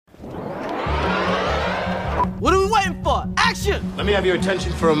action! Let me have your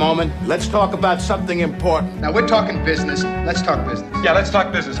attention for a moment. Let's talk about something important. Now, we're talking business. Let's talk business. Yeah, let's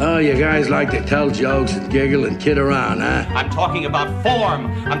talk business. Oh, you guys like to tell jokes and giggle and kid around, huh? I'm talking about form.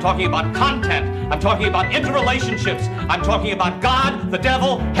 I'm talking about content. I'm talking about interrelationships. I'm talking about God, the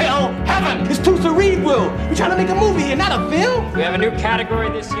devil, hell, heaven. It's too cerebral. We're trying to make a movie here, not a film. We have a new category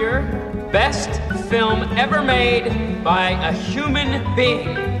this year. Best film ever made by a human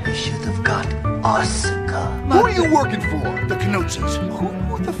being. We should have got Oscar. Who are you working for? The Knutsons. Who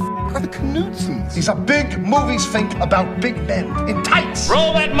the f*** are the Knutsons? These are big movies think about big men in tights.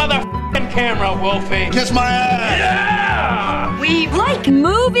 Roll that motherfucking camera, Wolfie. Kiss my ass. Yeah! We like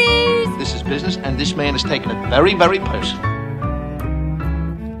movies. This is business, and this man has taken it very, very personal.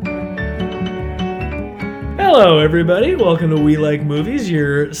 Hello, everybody. Welcome to We Like Movies,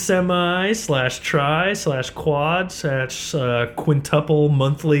 your semi/tri/quad/quintuple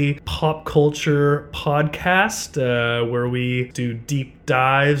monthly pop culture podcast, where we do deep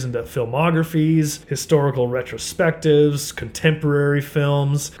dives into filmographies, historical retrospectives, contemporary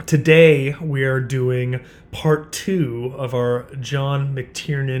films. Today, we are doing part 2 of our John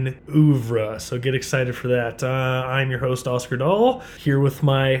McTiernan oeuvre, so get excited for that. I'm your host, Oscar Dahl, here with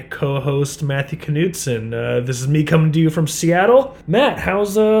my co-host, Matthew Knutson. This is me coming to you from Seattle. Matt,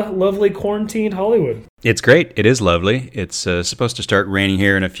 how's lovely quarantined Hollywood? It's great. It is lovely. It's supposed to start raining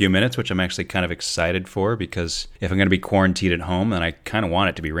here in a few minutes, which I'm actually kind of excited for, because if I'm going to be quarantined at home, then I kind of want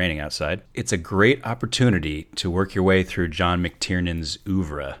it to be raining outside. It's a great opportunity to work your way through John McTiernan's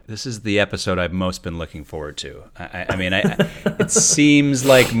oeuvre. This is the episode I've most been looking forward to. I mean, it seems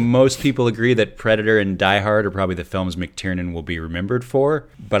like most people agree that Predator and Die Hard are probably the films McTiernan will be remembered for,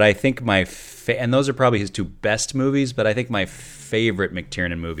 but I think and those are probably his two best movies, but I think my favorite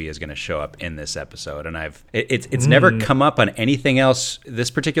McTiernan movie is going to show up in this episode, and it's never come up on anything else. This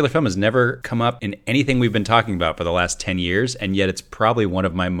particular film has never come up in anything we've been talking about for the last 10 years, and yet it's probably one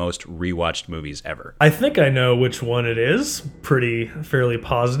of my most rewatched movies ever. I think I know which one it is. Fairly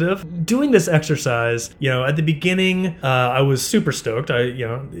positive. Doing this exercise, at the beginning, I was super stoked.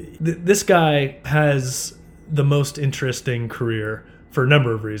 This guy has the most interesting career for a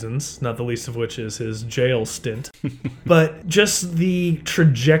number of reasons, not the least of which is his jail stint. But just the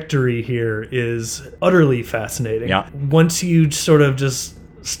trajectory here is utterly fascinating. Yeah. Once you sort of just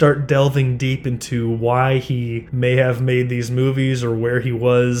start delving deep into why he may have made these movies or where he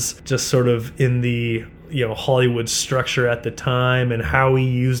was just sort of in the Hollywood structure at the time and how he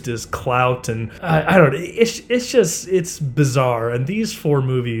used his clout, and I don't know, it's bizarre. And these 4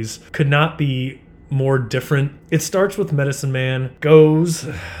 movies could not be more different. It starts with Medicine Man, goes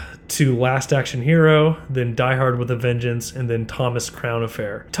to Last Action Hero, then Die Hard with a Vengeance, and then Thomas Crown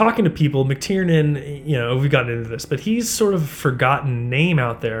Affair. Talking to people, McTiernan, we've gotten into this, but he's sort of a forgotten name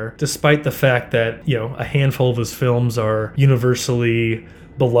out there, despite the fact that, a handful of his films are universally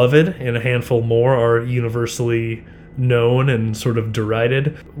beloved and a handful more are universally known and sort of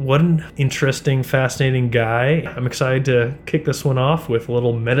derided. What an interesting, fascinating guy. I'm excited to kick this one off with a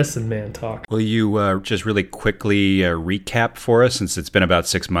little Medicine Man talk. Will you just really quickly recap for us, since it's been about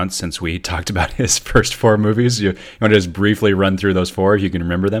 6 months since we talked about his first 4 movies? You want to just briefly run through those 4 if you can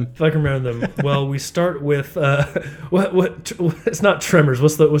remember them? If I can remember them. Well, we start with what it's not Tremors.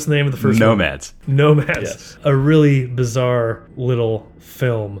 What's the name of the first Nomads. one? Nomads. Yes. A really bizarre little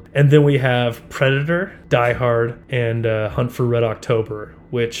film. And then we have Predator, Die Hard, and Hunt for Red October,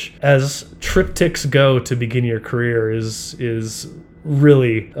 which, as triptychs go to begin your career, is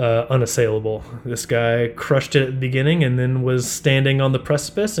really unassailable. This guy crushed it at the beginning and then was standing on the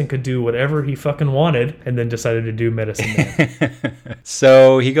precipice and could do whatever he fucking wanted, and then decided to do Medicine Man.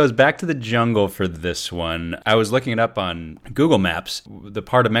 So he goes back to the jungle for this one. I was looking it up on Google Maps. The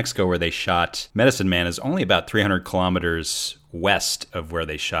part of Mexico where they shot Medicine Man is only about 300 kilometers west of where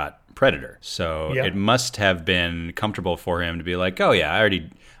they shot Predator. So It must have been comfortable for him to be like, oh yeah,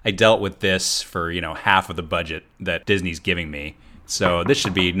 I dealt with this for, half of the budget that Disney's giving me. So this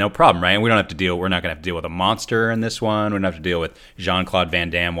should be no problem, right? And we're not going to have to deal with a monster in this one. We don't have to deal with Jean-Claude Van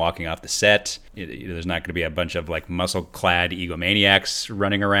Damme walking off the set. There's not going to be a bunch of muscle-clad egomaniacs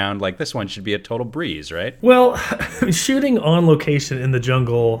running around. This one should be a total breeze, right? Well, shooting on location in the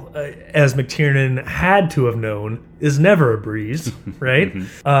jungle, as McTiernan had to have known, is never a breeze, right?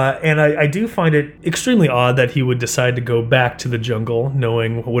 Mm-hmm. And I do find it extremely odd that he would decide to go back to the jungle,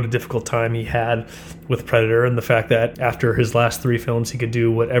 knowing what a difficult time he had with Predator, and the fact that after his last 3 films he could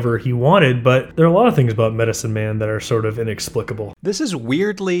do whatever he wanted. But there are a lot of things about Medicine Man that are sort of inexplicable. This is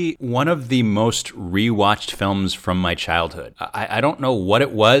weirdly one of the most rewatched films from my childhood. I don't know what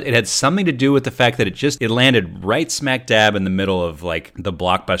it was. It had something to do with the fact that it landed right smack dab in the middle of like the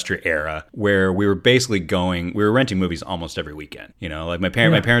blockbuster era, where we were renting movies almost every weekend. You know, like my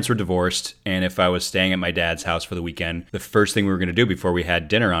parents were divorced, and if I was staying at my dad's house for the weekend, the first thing we were going to do before we had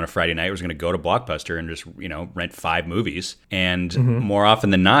dinner on a Friday night was going to go to Blockbuster and just, you know, rent 5 movies. And more often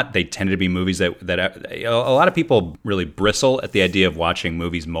than not, they tended to be movies that a lot of people really bristle at the idea of watching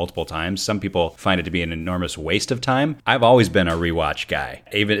movies multiple times. Some people find it to be an enormous waste of time. I've always been a rewatch guy.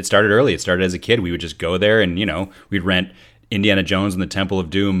 Even it started early. It started as a kid. We would just go there and, you know, we'd rent Indiana Jones and the Temple of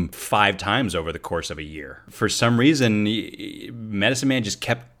Doom 5 times over the course of a year. For some reason, Medicine Man just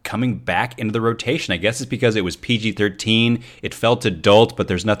kept coming back into the rotation. I guess it's because it was PG-13. It felt adult, but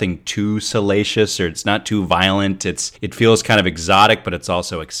there's nothing too salacious, or it's not too violent. It feels kind of exotic, but it's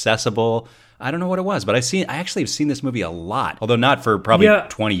also accessible. I don't know what it was, but I actually have seen this movie a lot, although not for probably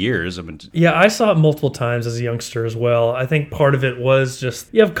 20 years. Yeah, I saw it multiple times as a youngster as well. I think part of it was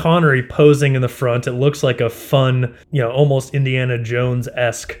just, you have Connery posing in the front. It looks like a fun, you know, almost Indiana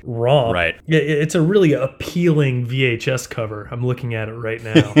Jones-esque romp. Right. It's a really appealing VHS cover. I'm looking at it right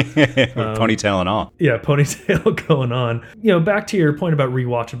now. Ponytail and all. Yeah, ponytail going on. You know, back to your point about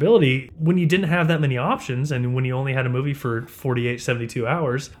rewatchability, when you didn't have that many options and when you only had a movie for 48, 72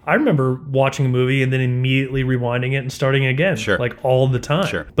 hours, I remember watching a movie and then immediately rewinding it and starting again, like all the time.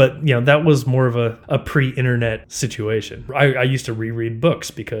 Sure. But, you know, that was more of a pre-internet situation. I used to reread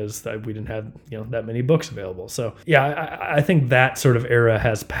books because we didn't have, you know, that many books available. So, yeah, I think that sort of era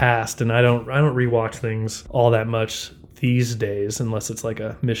has passed, and I don't rewatch things all that much these days, unless it's like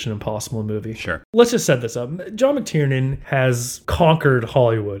a Mission Impossible movie. Sure. Let's just set this up. John McTiernan has conquered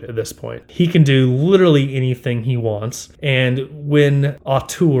Hollywood at this point. He can do literally anything he wants. And when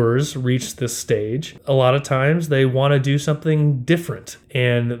auteurs reach this stage, a lot of times they want to do something different.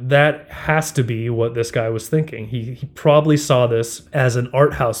 And that has to be what this guy was thinking. He probably saw this as an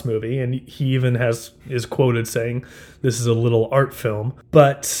art house movie, and he even is quoted saying, "This is a little art film."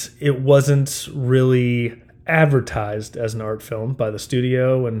 But it wasn't really advertised as an art film by the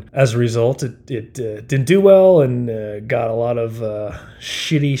studio, and as a result it didn't do well and got a lot of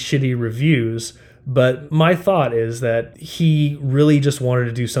shitty reviews. But my thought is that he really just wanted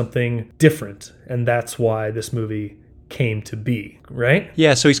to do something different, and that's why this movie came to be, right?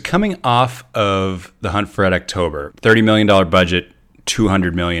 Yeah, so he's coming off of The Hunt for Red October, $30 million budget,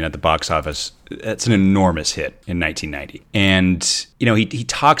 $200 million at the box office. That's an enormous hit in 1990. And, you know, he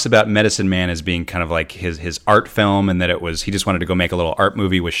talks about Medicine Man as being kind of like his art film, and that he just wanted to go make a little art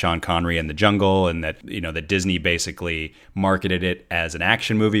movie with Sean Connery in the jungle, and that, you know, that Disney basically marketed it as an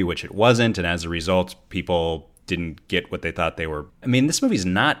action movie, which it wasn't. And as a result, people didn't get what they thought they were. I mean, this movie's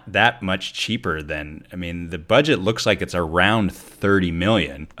not that much cheaper than, I mean, the budget looks like it's around $30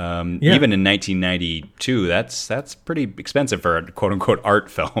 million. Even in 1992, that's pretty expensive for a quote-unquote art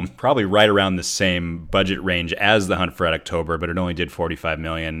film. Probably right around the same budget range as The Hunt for Red October, but it only did $45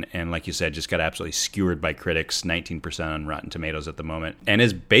 million. And like you said, just got absolutely skewered by critics, 19% on Rotten Tomatoes at the moment, and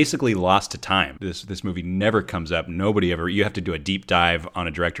is basically lost to time. This movie never comes up. Nobody ever, you have to do a deep dive on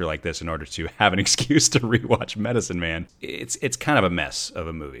a director like this in order to have an excuse to rewatch Medicine Man. It's kind of a mess of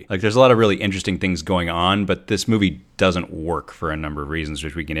a movie. Like, there's a lot of really interesting things going on, but this movie doesn't work for a number of reasons,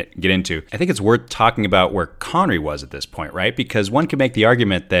 which we can get into. I think it's worth talking about where Connery was at this point, right? Because one could make the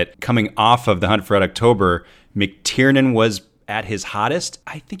argument that coming off of The Hunt for Red October, McTiernan was at his hottest.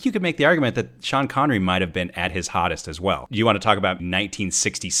 I think you could make the argument that Sean Connery might have been at his hottest as well. Do you want to talk about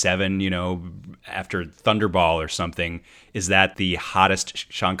 1967, you know, after Thunderball or something? Is that the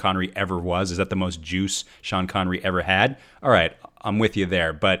hottest Sean Connery ever was? Is that the most juice Sean Connery ever had? All right, I'm with you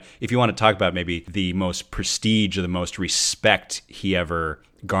there. But if you want to talk about maybe the most prestige or the most respect he ever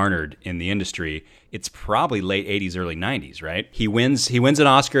garnered in the industry, it's probably late 80s, early 90s, right? He wins an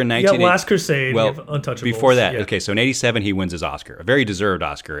Oscar in 1980. Yeah, Last Crusade, well, Untouchables. Before that, yeah. Okay, so in 87 he wins his Oscar, a very deserved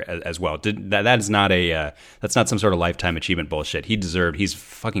Oscar as well. That's not some sort of lifetime achievement bullshit. He's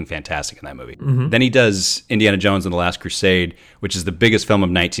fucking fantastic in that movie. Mm-hmm. Then he does Indiana Jones and the Last Crusade, which is the biggest film of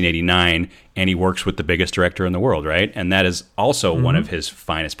 1989, and he works with the biggest director in the world, right? And that is also one of his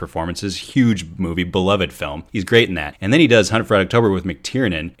finest performances. Huge movie, beloved film. He's great in that. And then he does Hunt for Red October with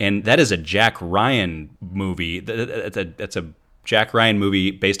McTiernan, and that is a Jack Ryan movie. That's a Jack Ryan movie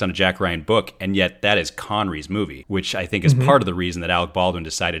based on a Jack Ryan book, and yet that is Connery's movie, which I think is part of the reason that Alec Baldwin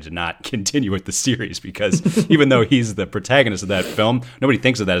decided to not continue with the series, because even though he's the protagonist of that film, nobody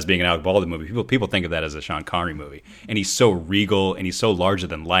thinks of that as being an Alec Baldwin movie. People think of that as a Sean Connery movie, and he's so regal and he's so larger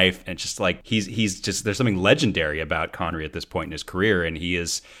than life, and just like he's just, there's something legendary about Connery at this point in his career, and he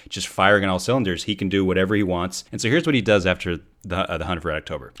is just firing on all cylinders. He can do whatever he wants. And so here's what he does after The Hunt for Red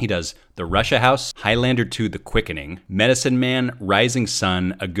October. He does The Russia House, Highlander 2, The Quickening, Medicine Man, Rising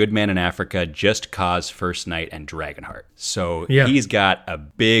Sun, A Good Man in Africa, Just Cause, First Night, and Dragonheart. So he's got a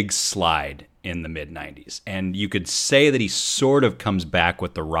big slide in the mid-90s. And you could say that he sort of comes back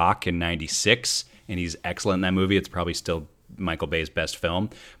with The Rock in 96, and he's excellent in that movie. It's probably still Michael Bay's best film.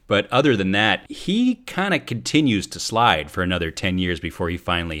 But other than that, he kind of continues to slide for another 10 years before he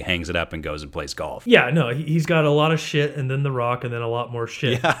finally hangs it up and goes and plays golf. Yeah, no, he's got a lot of shit and then The Rock and then a lot more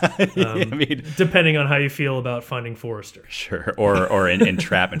shit. Yeah. I mean, depending on how you feel about Finding Forrester. Sure, or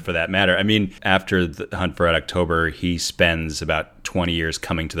Entrapment for that matter. I mean, after The Hunt for Red October, he spends about 20 years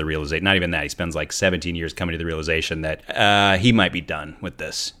coming to the realization, not even that, he spends like 17 years coming to the realization that he might be done with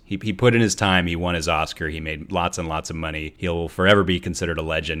this. He put in his time, he won his Oscar, he made lots and lots of money. He'll forever be considered a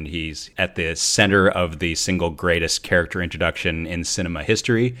legend. He's at the center of the single greatest character introduction in cinema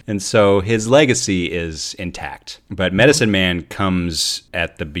history, and so his legacy is intact. But Medicine Man comes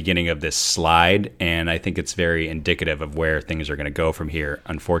at the beginning of this slide, and I think it's very indicative of where things are going to go from here,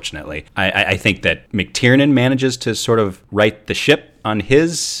 unfortunately. I think that McTiernan manages to sort of right the ship on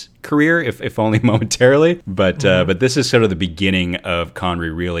his career, if only momentarily. But this is sort of the beginning of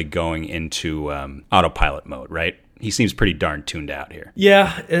Connery really going into autopilot mode, right? He seems pretty darn tuned out here.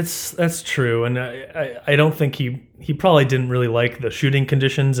 Yeah, that's true. And I don't think he probably didn't really like the shooting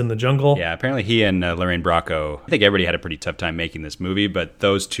conditions in the jungle. Yeah, apparently he and Lorraine Bracco, I think everybody had a pretty tough time making this movie, but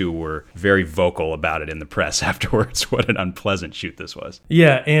those two were very vocal about it in the press afterwards. What an unpleasant shoot this was.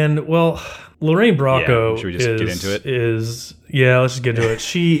 Yeah, and well, Lorraine Bracco should we just get into it? Let's just get into it.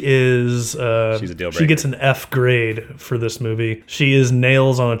 She is she's a deal breaker. She gets an F grade for this movie. She is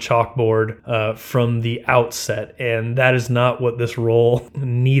nails on a chalkboard from the outset, and that is not what this role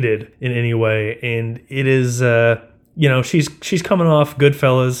needed in any way. And it is she's coming off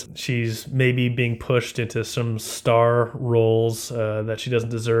Goodfellas. She's maybe being pushed into some star roles that she doesn't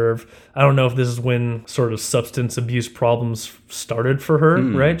deserve. I don't know if this is when sort of substance abuse problems started for her,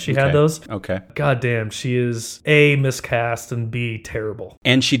 right? She had those. Okay. God damn, she is A, miscast, and B, terrible.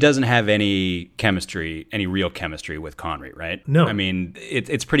 And she doesn't have any chemistry, any real chemistry with Connery, right? No. I mean,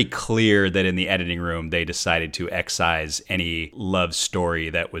 it's pretty clear that in the editing room, they decided to excise any love story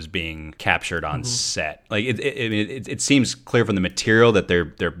that was being captured on set. Like, it seems clear from the material that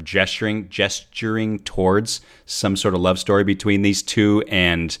they're gesturing towards some sort of love story between these two,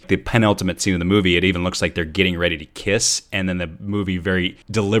 and the penultimate scene of the movie, it even looks like they're getting ready to kiss, and then the movie very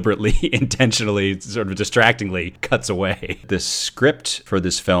deliberately, intentionally, sort of distractingly cuts away. The script for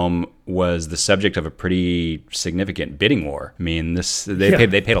this film was the subject of a pretty significant bidding war. I mean,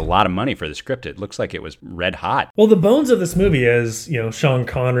 they paid a lot of money for the script. It looks like it was red hot. Well, the bones of this movie is, Sean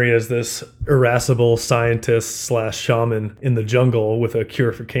Connery as this irascible scientist / shaman in the jungle with a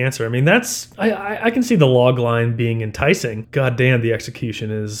cure for cancer. I mean, I can see the log line being enticing. God damn, the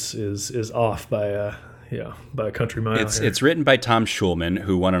execution is off by a country mile. It's written by Tom Schulman,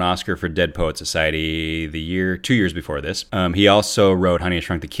 who won an Oscar for Dead Poets Society 2 years before this. He also wrote Honey, I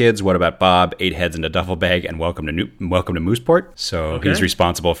Shrunk the Kids, What About Bob, Eight Heads in a Duffel Bag, and Welcome to Mooseport. So he's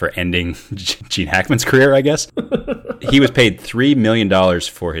responsible for ending Gene Hackman's career, I guess. He was paid $3 million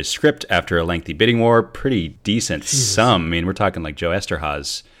for his script after a lengthy bidding war. Pretty decent sum. I mean, we're talking like Joe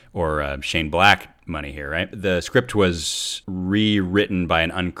Esterhazy or Shane Black money here, right? The script was rewritten by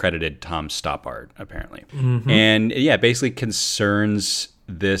an uncredited Tom Stoppard, apparently. And basically concerns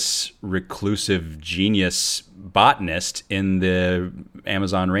this reclusive genius botanist in the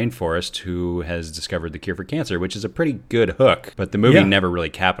Amazon rainforest who has discovered the cure for cancer, which is a pretty good hook, but the movie never really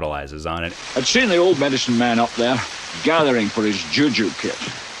capitalizes on it. I'd seen the old medicine man up there gathering for his juju kit.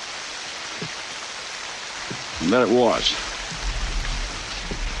 And there it was.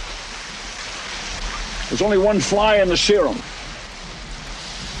 There's only one fly in the serum.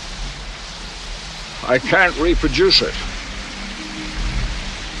 I can't reproduce it.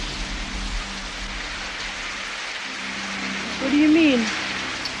 What do you mean?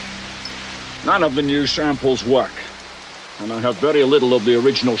 None of the new samples work, and I have very little of the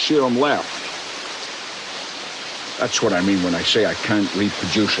original serum left. That's what I mean when I say I can't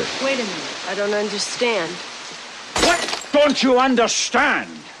reproduce it. Wait a minute, I don't understand. What don't you understand?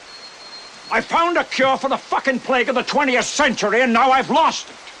 I found a cure for the fucking plague of the 20th century, and now I've lost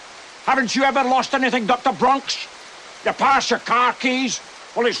it. Haven't you ever lost anything, Dr. Bronx? You pass your car keys?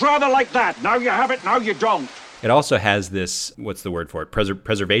 Well, it's rather like that. Now you have it, now you don't. It also has this, what's the word for it?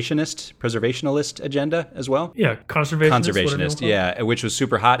 Preservationalist agenda as well? Yeah, conservationist. Yeah, which was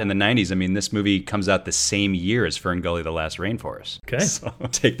super hot in the 90s. I mean, this movie comes out the same year as Ferngully: The Last Rainforest. Okay. So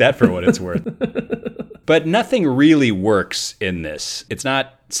take that for what it's worth. But nothing really works in this. It's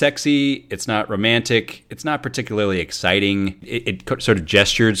not sexy, it's not romantic, it's not particularly exciting. It sort of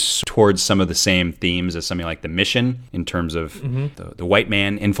gestures towards some of the same themes as something like The Mission in terms of the white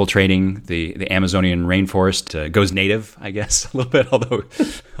man infiltrating the Amazonian rainforest, goes native, I guess, a little bit,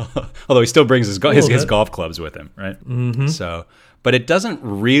 although he still brings his golf clubs with him, right? So, but it doesn't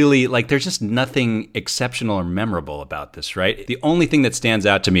really, like, there's just nothing exceptional or memorable about this, right? The only thing that stands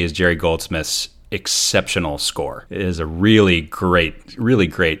out to me is Jerry Goldsmith's exceptional score. It is a really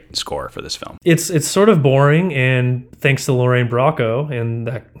great score for this film. It's sort of boring, and thanks to Lorraine Bracco and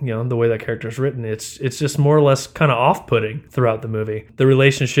that, the way that character is written, it's just more or less kind of off-putting throughout the movie. The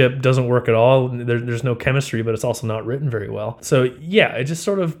relationship doesn't work at all. There's no chemistry, but it's also not written very well. So yeah, it just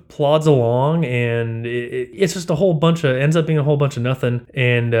sort of plods along, and it's just ends up being a whole bunch of nothing,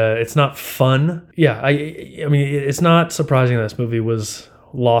 and it's not fun. Yeah, I mean, it's not surprising that this movie was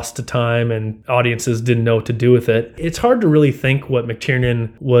lost to time and audiences didn't know what to do with it. It's hard to really think what McTiernan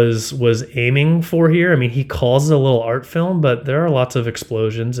was aiming for here. I mean, he calls it a little art film, but there are lots of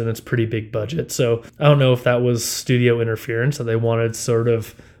explosions and it's pretty big budget. So I don't know if that was studio interference, that they wanted sort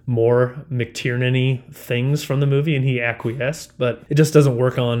of more McTiernan-y things from the movie and he acquiesced, but it just doesn't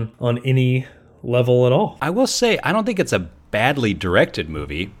work on any level at all. I will say, I don't think it's a badly directed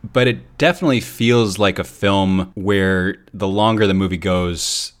movie, but it definitely feels like a film where the longer the movie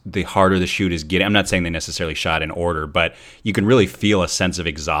goes, the harder the shoot is getting. I'm not saying they necessarily shot in order, but you can really feel a sense of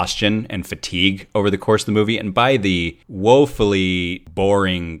exhaustion and fatigue over the course of the movie. And by the woefully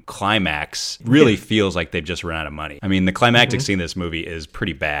boring climax, really feels like they've just run out of money. I mean, the climactic scene in this movie is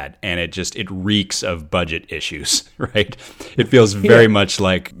pretty bad, and it reeks of budget issues, right? It feels very much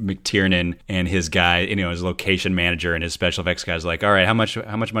like McTiernan and his guy, his location manager and his special effects guys, like, all right, how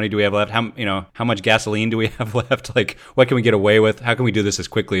much money do we have left? How much gasoline do we have left? Like, what can we get away with? How can we do this as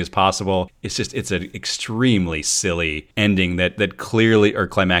quickly as possible? It's an extremely silly ending that clearly, or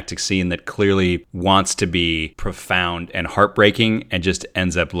climactic scene that clearly wants to be profound and heartbreaking, and just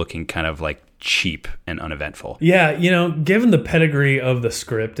ends up looking kind of like cheap and uneventful. Yeah, given the pedigree of the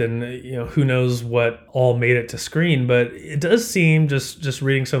script, and who knows what all made it to screen, but it does seem, just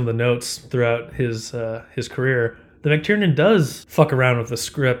reading some of the notes throughout his career, the McTiernan does fuck around with the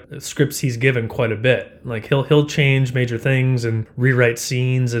scripts he's given quite a bit. Like he'll change major things and rewrite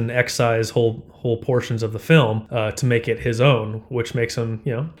scenes and excise whole portions of the film to make it his own, which makes him,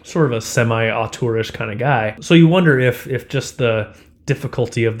 sort of a semi-auteurish kind of guy. So you wonder if just the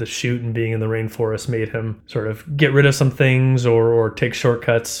difficulty of the shoot and being in the rainforest made him sort of get rid of some things or take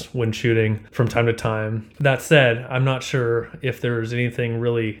shortcuts when shooting from time to time. That said, I'm not sure if there's anything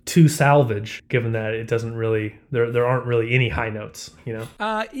really to salvage, given that it doesn't really, there aren't really any high notes,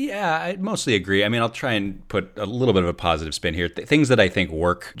 Yeah, I mostly agree. I mean, I'll try and put a little bit of a positive spin here. Things that I think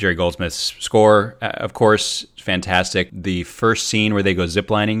work: Jerry Goldsmith's score, of course, fantastic. The first scene where they go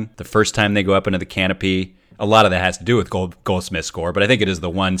ziplining, the first time they go up into the canopy, a lot of that has to do with Goldsmith's score, but I think it is the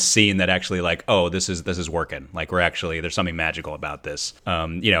one scene that actually, like, oh, this is working. Like, there's something magical about this.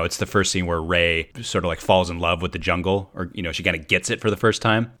 It's the first scene where Ray sort of like falls in love with the jungle, or she kind of gets it for the first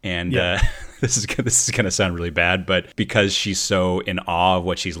time. And this is going to sound really bad, but because she's so in awe of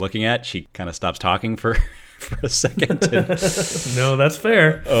what she's looking at, she kind of stops talking for a second. No, that's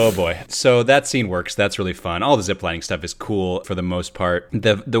fair. Oh boy. So that scene works. That's really fun. All the ziplining stuff is cool for the most part.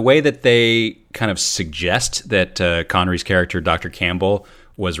 The way that they kind of suggest that Connery's character, Dr. Campbell,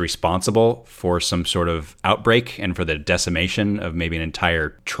 was responsible for some sort of outbreak and for the decimation of maybe an entire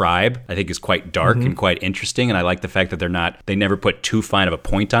tribe, I think is quite dark and quite interesting. And I like the fact that they never put too fine of a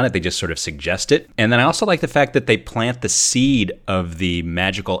point on it. They just sort of suggest it. And then I also like the fact that they plant the seed of the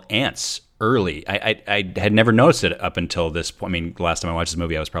magical ants early. I had never noticed it up until this point. I mean, the last time I watched this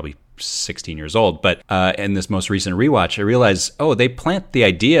movie, I was probably 16 years old. But in this most recent rewatch, I realized, they plant the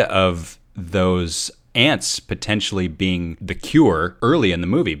idea of those ants potentially being the cure early in the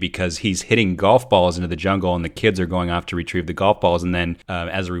movie, because he's hitting golf balls into the jungle and the kids are going off to retrieve the golf balls, and then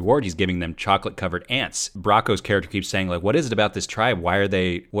as a reward he's giving them chocolate covered ants. Bracco's character keeps saying, like, what is it about this tribe? Why are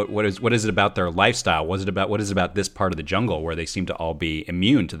they what is it about their lifestyle? What is it about this part of the jungle where they seem to all be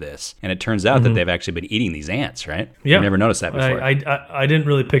immune to this? And it turns out that they've actually been eating these ants, right? Yeah. I never noticed that before. I didn't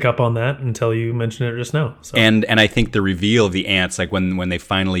really pick up on that until you mentioned it just now. So. And I think the reveal of the ants, like when they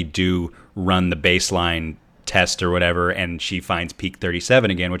finally do run the baseline test or whatever, and she finds peak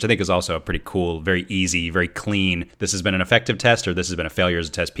 37 again, which I think is also a pretty cool, very easy, very clean. This has been an effective test, or this has been a failure as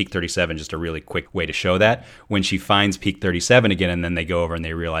a test. Peak 37, just a really quick way to show that. When she finds peak 37 again, and then they go over and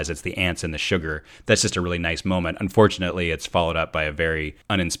they realize it's the ants and the sugar, that's just a really nice moment. Unfortunately, it's followed up by a very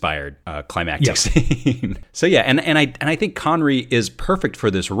uninspired climactic scene. So yeah, and I think Connery is perfect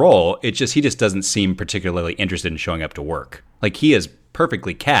for this role. It's just he just doesn't seem particularly interested in showing up to work. Like, he is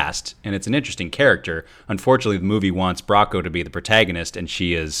perfectly cast, and it's an interesting character. Unfortunately, the movie wants Bracco to be the protagonist, and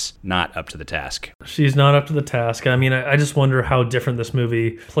she is not up to the task. She's not up to the task. I mean, I just wonder how different this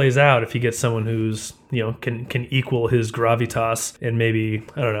movie plays out if you get someone who's, you know, can equal his gravitas and maybe,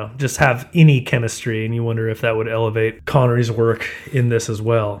 I don't know, just have any chemistry, and you wonder if that would elevate Connery's work in this as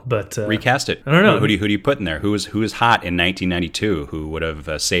well. But recast it. I don't know. Who do you put in there? Who was hot in 1992? Who would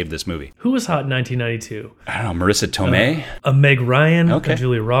have saved this movie? Who was hot in 1992? I don't know. Marissa Tomei? A Meg Ryan. Okay.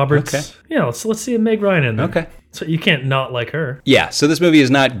 Julia Roberts. Okay. Yeah, let's see a Meg Ryan in there. Okay. So you can't not like her. Yeah, so this movie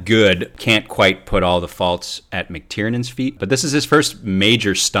is not good. Can't quite put all the faults at McTiernan's feet, but this is his first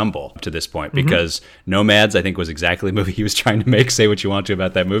major stumble to this point, because Nomads, I think, was exactly the movie he was trying to make. Say what you want to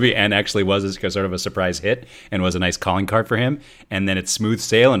about that movie, and actually was sort of a surprise hit and was a nice calling card for him. And then it's smooth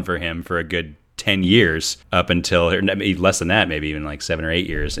sailing for him for a good 10 years up until, or less than that, maybe even like 7 or 8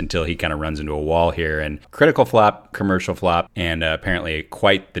 years, until he kind of runs into a wall here. And critical flop, commercial flop, and apparently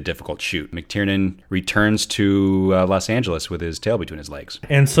quite the difficult shoot. McTiernan returns to Los Angeles with his tail between his legs.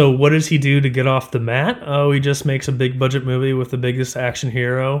 And so what does he do to get off the mat? Oh, he just makes a big budget movie with the biggest action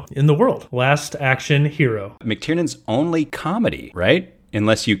hero in the world. Last Action Hero. McTiernan's only comedy, right?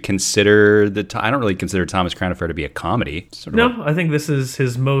 Unless you consider I don't really consider Thomas Crown Affair to be a comedy. I think this is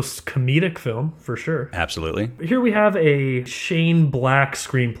his most comedic film, for sure. Absolutely. Here we have a Shane Black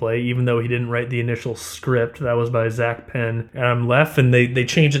screenplay, even though he didn't write the initial script. That was by Zach Penn and Adam Leff, and they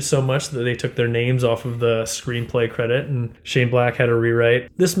changed it so much that they took their names off of the screenplay credit, and Shane Black had to rewrite.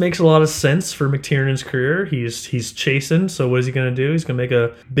 This makes a lot of sense for McTiernan's career. He's chastened, so what is he going to do? He's going to make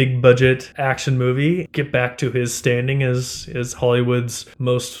a big budget action movie, get back to his standing as Hollywood's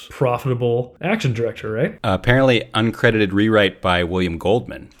most profitable action director, right? Apparently uncredited rewrite by William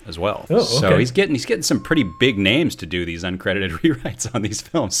Goldman as well. Oh, okay. So he's getting some pretty big names to do these uncredited rewrites on these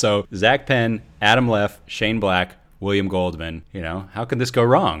films. So Zach Penn, Adam Leff, Shane Black, William Goldman, how could this go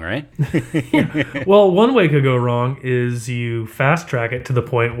wrong, right? Well, one way it could go wrong is you fast track it to the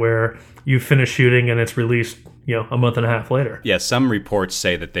point where you finish shooting and it's released a month and a half later. Yeah, some reports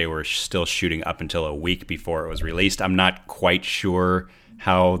say that they were still shooting up until a week before it was released. I'm not quite sure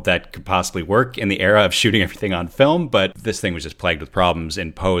how that could possibly work in the era of shooting everything on film, but this thing was just plagued with problems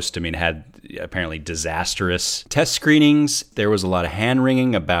in post. I mean, it had apparently disastrous test screenings. There was a lot of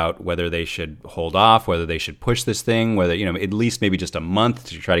hand-wringing about whether they should hold off, whether they should push this thing, whether, at least maybe just a month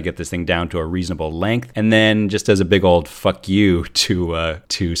to try to get this thing down to a reasonable length. And then just as a big old fuck you to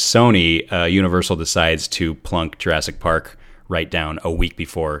Sony, Universal decides to plunk Jurassic Park right down a week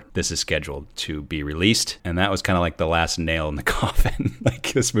before this is scheduled to be released. And that was kind of like the last nail in the coffin.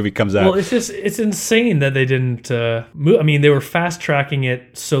 Like, this movie comes out. Well, it's insane that they didn't move. I mean, they were fast tracking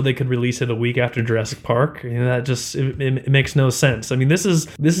it so they could release it a week after Jurassic Park. That just, it makes no sense. I mean, this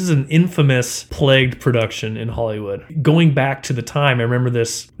is an infamous plagued production in Hollywood. Going back to the time, I remember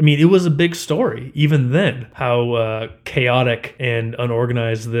this. I mean, it was a big story even then, how chaotic and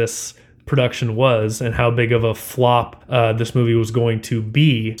unorganized this production was and how big of a flop this movie was going to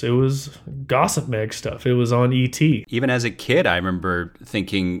be. It was Gossip Mag stuff. It was on ET. Even as a kid, I remember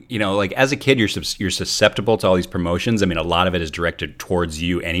thinking, like as a kid, you're susceptible to all these promotions. I mean, a lot of it is directed towards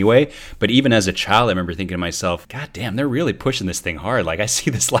you anyway. But even as a child, I remember thinking to myself, God damn, they're really pushing this thing hard. Like, I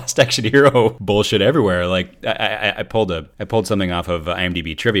see this Last Action Hero bullshit everywhere. Like, I pulled something off of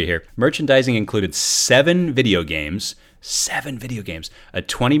IMDb trivia here. Merchandising included 7 video games, a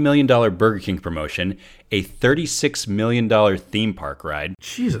 $20 million Burger King promotion, a $36 million theme park ride,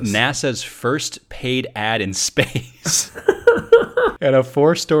 Jesus, NASA's first paid ad in space, and a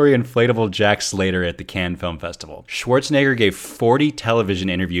 4-story inflatable Jack Slater at the Cannes Film Festival. Schwarzenegger gave 40 television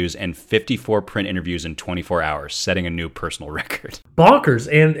interviews and 54 print interviews in 24 hours, setting a new personal record. Bonkers.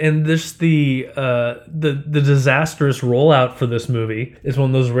 And this the disastrous rollout for this movie is one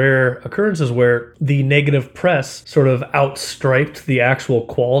of those rare occurrences where the negative press sort of outstriped the actual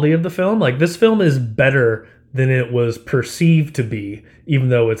quality of the film. Like, this film is better than it was perceived to be, even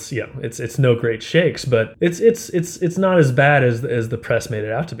though it's no great shakes, but it's not as bad as the press made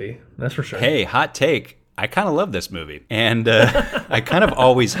it out to be. That's for sure. Hey, hot take. I kind of love this movie, and I kind of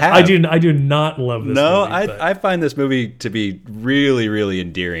always have. I do not love this movie. No, I find this movie to be really, really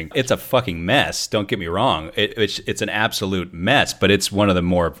endearing. It's a fucking mess, don't get me wrong. It's an absolute mess, but it's one of the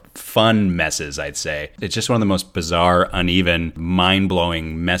more fun messes, I'd say. It's just one of the most bizarre, uneven,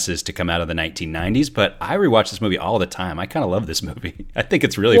 mind-blowing messes to come out of the 1990s, but I rewatch this movie all the time. I kind of love this movie. I think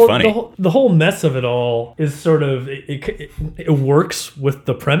it's really funny. The whole mess of it all is sort of, it works with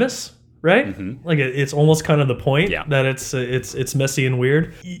the premise, right? Mm-hmm. Like it's almost kind of the point that it's messy and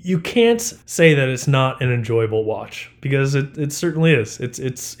weird. You can't say that it's not an enjoyable watch, because it certainly is.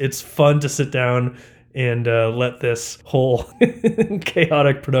 It's fun to sit down and let this whole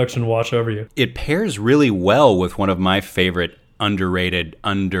chaotic production wash over you. It pairs really well with one of my favorite underrated,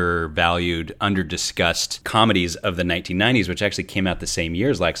 undervalued, underdiscussed comedies of the 1990s, which actually came out the same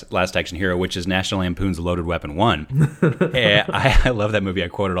year as Last Action Hero, which is National Lampoon's Loaded Weapon 1. I love that movie. I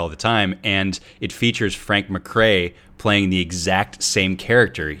quote it all the time. And it features Frank McRae playing the exact same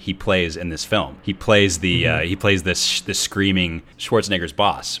character he plays in this film. He plays this screaming Schwarzenegger's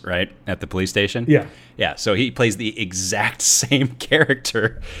boss, right, at the police station. Yeah. So he plays the exact same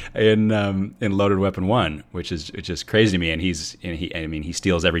character in Loaded Weapon 1, which is just crazy to me. And he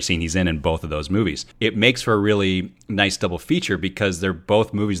steals every scene he's in both of those movies. It makes for a really nice double feature because they're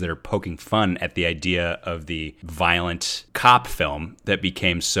both movies that are poking fun at the idea of the violent cop film that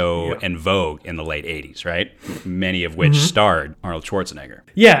became so en vogue in the late 80s, right? Many of which starred Arnold Schwarzenegger.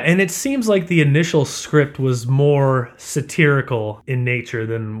 Yeah, and it seems like the initial script was more satirical in nature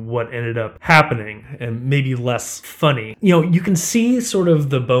than what ended up happening, and maybe less funny. You know, you can see sort of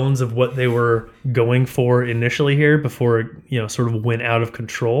the bones of what they were going for initially here before it, sort of went out of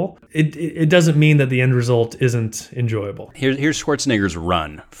control. It doesn't mean that the end result isn't enjoyable. Here's Schwarzenegger's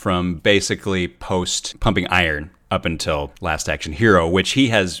run from basically post Pumping Iron up until Last Action Hero, which he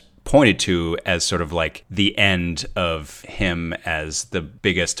has pointed to as sort of like the end of him as the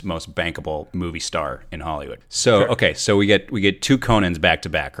biggest, most bankable movie star in Hollywood. So, okay, so we get two Conans back to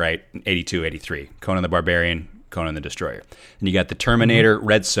back, right? 82, 83. Conan the Barbarian, Conan the Destroyer. And you got The Terminator,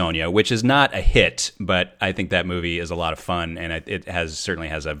 Red Sonja, which is not a hit, but I think that movie is a lot of fun, and it certainly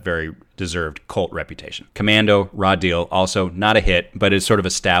has a very deserved cult reputation. Commando, Raw Deal, also not a hit, but it's sort of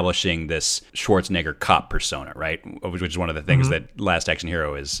establishing this Schwarzenegger cop persona, right? Which is one of the things that Last Action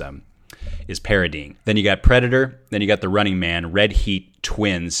Hero is parodying. Then you got Predator, then you got The Running Man, Red Heat,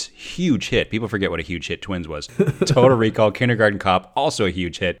 Twins, huge hit. People forget what a huge hit Twins was. Total Recall, Kindergarten Cop, also a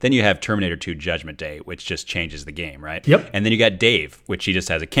huge hit. Then you have Terminator 2 Judgment Day, which just changes the game, right? Yep. And then you got Dave, which he just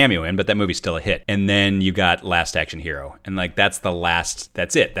has a cameo in, but that movie's still a hit. And then you got Last Action Hero. And that's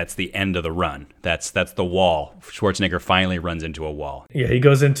it. That's the end of the run. That's the wall. Schwarzenegger finally runs into a wall. Yeah, he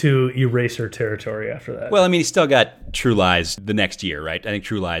goes into eraser territory after that. Well, I mean, he still got True Lies the next year, right? I think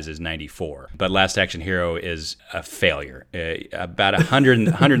True Lies is 94. But Last Action Hero is a failure. About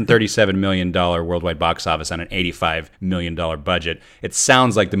 $137 million worldwide box office on an $85 million budget. It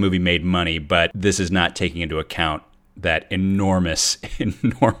sounds like the movie made money, but this is not taking into account that enormous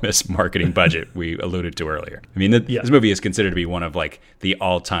marketing budget we alluded to earlier. I mean, this movie is considered to be one of like the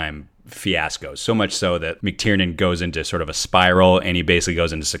all-time fiascos, so much so that McTiernan goes into sort of a spiral, and he basically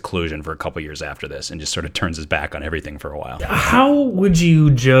goes into seclusion for a couple years after this and just sort of turns his back on everything for a while. How would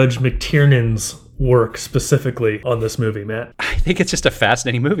you judge McTiernan's work specifically on this movie, Matt? I think it's just a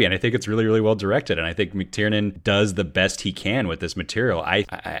fascinating movie, and I think it's really, really well directed, and I think McTiernan does the best he can with this material.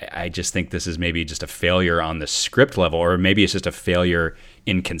 I just think this is maybe just a failure on the script level, or maybe it's just a failure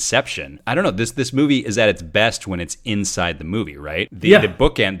in conception. I don't know. This movie is at its best when it's inside the movie, right? The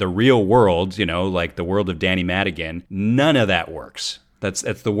bookend, the real world, like the world of Danny Madigan, none of that works. That's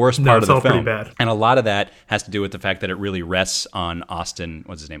the worst part of the film. Pretty bad. And a lot of that has to do with the fact that it really rests on Austin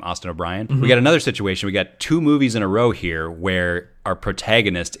O'Brien. Mm-hmm. We got another situation. We got two movies in a row here where our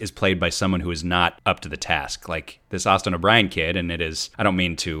protagonist is played by someone who is not up to the task. Like this Austin O'Brien kid, and it is, I don't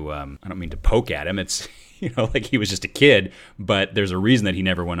mean to poke at him. It's, like he was just a kid, but there's a reason that he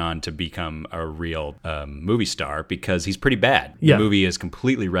never went on to become a real movie star, because he's pretty bad. Yeah. The movie is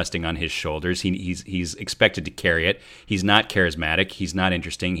completely resting on his shoulders. He's expected to carry it. He's not charismatic. He's not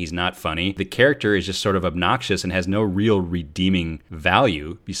interesting. He's not funny. The character is just sort of obnoxious and has no real redeeming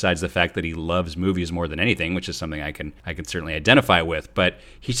value besides the fact that he loves movies more than anything, which is something I can certainly identify identify with, but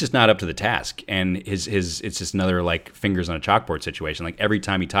he's just not up to the task. And his it's just another like fingers on a chalkboard situation. Like every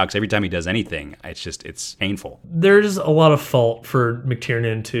time he talks, every time he does anything, it's painful. There's a lot of fault for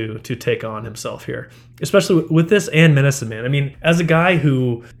McTiernan to take on himself here, especially with this and Medicine Man. I mean, as a guy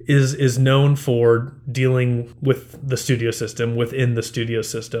who is known for dealing with the studio system, within the studio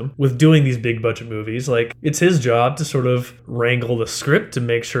system, with doing these big budget movies, like it's his job to sort of wrangle the script and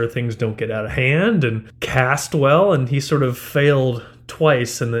make sure things don't get out of hand and cast well, and he sort of failed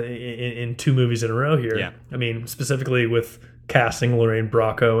twice in 2 movies in a row here. Yeah. I mean, specifically with casting Lorraine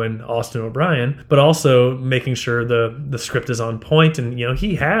Bracco and Austin O'Brien, but also making sure the script is on point. And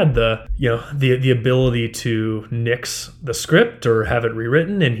he had the ability to nix the script or have it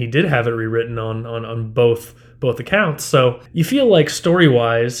rewritten, and he did have it rewritten on both accounts. So you feel like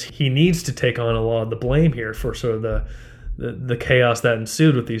story-wise, he needs to take on a lot of the blame here for sort of the chaos that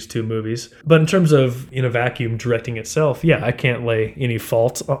ensued with these 2 movies. But in terms of in a vacuum directing itself, yeah, I can't lay any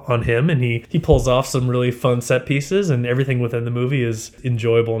fault on him, and he pulls off some really fun set pieces, and everything within the movie is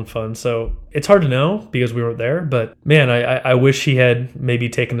enjoyable and fun. So it's hard to know because we weren't there, but man, I wish he had maybe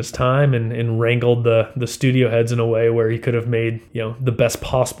taken his time and wrangled the studio heads in a way where he could have made the best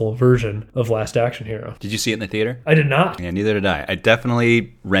possible version of Last Action Hero. Did you see it in the theater? I did not. Yeah, neither did I. I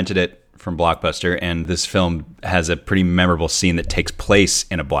definitely rented it from Blockbuster, and this film has a pretty memorable scene that takes place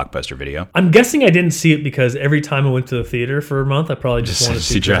in a Blockbuster video. I'm guessing I didn't see it because every time I went to the theater for a month, I probably just wanted to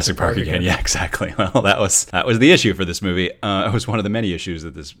see Jurassic Park again. Yeah, exactly. Well, that was the issue for this movie. It was one of the many issues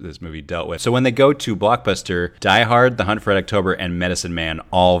that this movie dealt with. So when they go to Blockbuster, Die Hard, The Hunt for Red October, and Medicine Man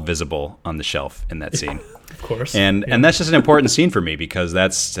all visible on the shelf in that scene. Of course. And that's just an important scene for me because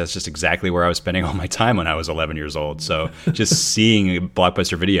that's just exactly where I was spending all my time when I was 11 years old. So just seeing a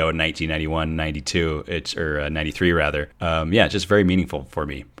Blockbuster video in 1991, 92, or 93 rather, it's just very meaningful for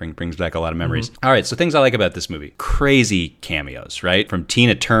me. Brings back a lot of memories. Mm-hmm. All right, so things I like about this movie. Crazy cameos, right? From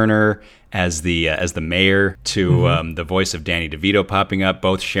Tina Turner as the mayor to the voice of Danny DeVito popping up.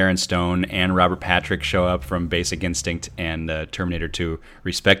 Both Sharon Stone and Robert Patrick show up from Basic Instinct and Terminator 2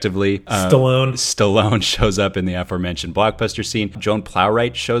 respectively. Stallone shows up in the aforementioned Blockbuster scene. Joan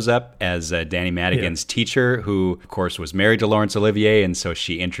Plowright shows up as Danny Madigan's teacher, who of course was married to Laurence Olivier, and so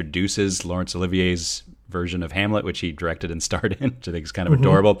she introduces Laurence Olivier's version of Hamlet, which he directed and starred in, which I think is kind of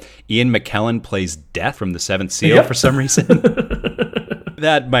adorable. Ian McKellen plays Death from The Seventh Seal for some reason.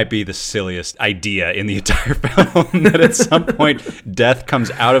 That might be the silliest idea in the entire film, that at some point Death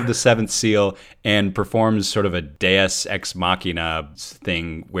comes out of the Seventh Seal and performs sort of a deus ex machina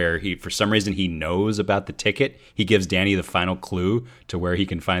thing where for some reason he knows about the ticket. He gives Danny the final clue to where he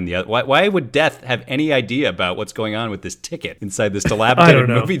can find the other. Why would Death have any idea about what's going on with this ticket inside this dilapidated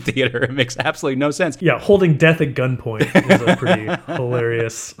movie theater? It makes absolutely no sense. Yeah, holding Death at gunpoint is a pretty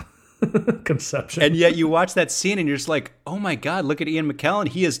hilarious conception. And yet you watch that scene and you're just like, oh my God, look at Ian McKellen.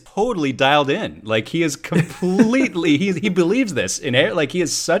 He is totally dialed in. Like he is completely, he believes this. Like he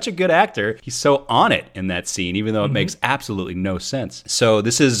is such a good actor. He's so on it in that scene, even though it makes absolutely no sense. So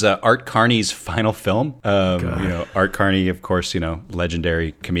this is Art Carney's final film. Art Carney, of course,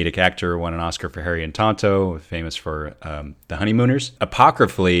 legendary comedic actor, won an Oscar for Harry and Tonto, famous for The Honeymooners.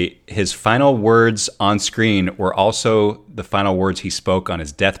 Apocryphally, his final words on screen were also the final words he spoke on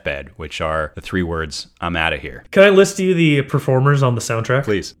his deathbed, which are the 3 words, "I'm out of here." Can I list you the performers on the soundtrack?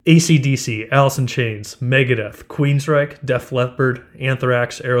 Please. AC/DC, Alice in Chains, Megadeth, Queensryche, Def Leppard,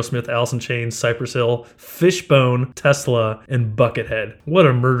 Anthrax, Aerosmith, Alice in Chains, Cypress Hill, Fishbone, Tesla, and Buckethead. What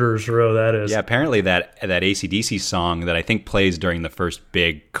a murderer's row that is. Yeah, apparently that AC/DC song that I think plays during the first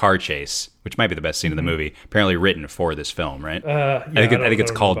big car chase, which might be the best scene in the movie, apparently written for this film, right? I think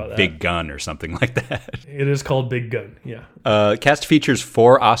it's called Big Gun or something like that. It is called Big Gun, yeah. Cast features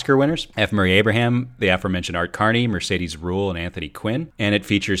 4 Oscar winners: F. Murray Abraham, the aforementioned Art Carney, Mercedes Ruehl, and Anthony Quinn. And it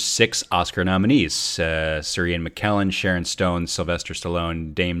features 6 Oscar nominees: Sir Ian McKellen, Sharon Stone, Sylvester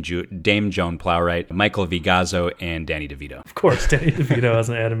Stallone, Dame Joan Plowright, Michael Vigazzo, and Danny DeVito. Of course, Danny DeVito as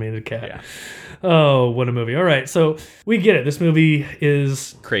an animated cat. Yeah. Oh, what a movie. All right, so we get it. This movie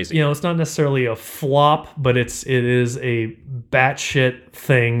is crazy. It's not necessarily a flop, but it is a batshit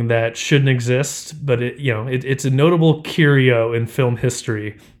thing that shouldn't exist, but it's a notable curio in film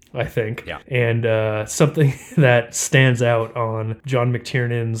history, I think. Yeah. And something that stands out on John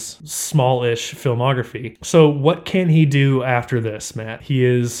McTiernan's smallish filmography. So what can he do after this, Matt? He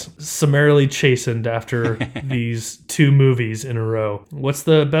is summarily chastened after these 2 movies in a row. What's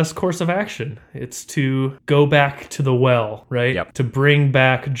the best course of action? It's to go back to the well, right? Yep. To bring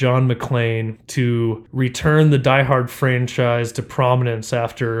back John McClane, to return the Die Hard franchise to prominence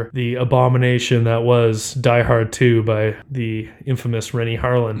after the abomination that was Die Hard 2 by the infamous Rennie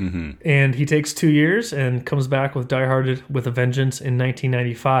Harlan. And he takes 2 years and comes back with Die Hard with a Vengeance in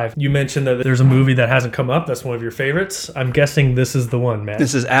 1995. You mentioned that there's a movie that hasn't come up. That's one of your favorites. I'm guessing this is the one, Matt.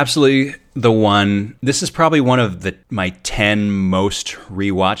 This is absolutely the one. This is probably one of my 10 most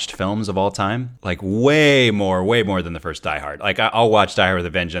rewatched films of all time. Like way more than the first Die Hard. Like I'll watch Die Hard with a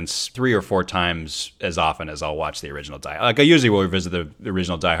Vengeance 3 or 4 times as often as I'll watch the original Die Hard. Like I usually will revisit the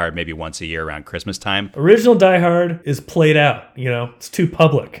original Die Hard maybe once a year around Christmas time. Original Die Hard is played out, it's too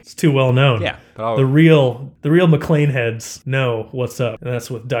public. It's too well known. Yeah. The real McClane heads know what's up, and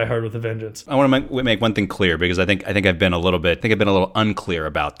that's with Die Hard with a Vengeance. I want to make one thing clear because I think I've been a little unclear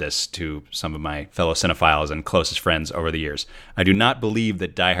about this to some of my fellow cinephiles and closest friends over the years. I do not believe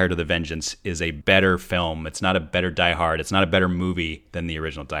that Die Hard with a Vengeance is a better film. It's not a better Die Hard. It's not a better movie than the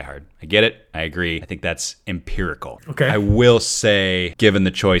original Die Hard. I get it. I agree. I think that's empirical. Okay. I will say, given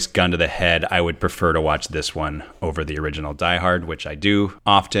the choice, gun to the head, I would prefer to watch this one over the original Die Hard, which I do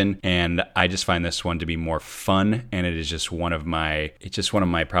often, and I just find this one to be more fun, and it is just one of my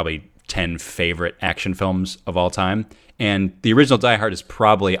probably 10 favorite action films of all time. And the original Die Hard is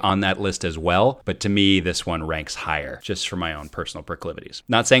probably on that list as well, but to me, this one ranks higher, just for my own personal proclivities.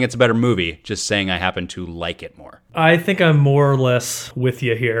 Not saying it's a better movie, just saying I happen to like it more. I think I'm more or less with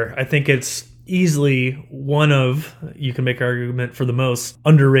you here. I think it's easily one of, you can make an argument for the most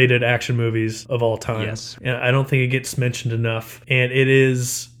underrated action movies of all time. Yes. And I don't think it gets mentioned enough. And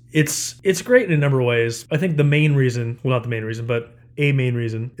it's great in a number of ways. I think the main reason, well, not the main reason, but a main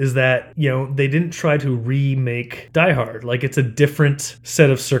reason is that, they didn't try to remake Die Hard. Like, it's a different set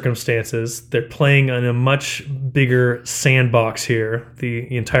of circumstances. They're playing on a much bigger sandbox here,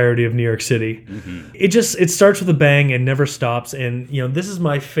 the entirety of New York City. Mm-hmm. It starts with a bang and never stops. And, this is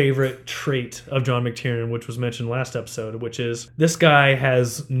my favorite trait of John McTiernan, which was mentioned last episode, which is this guy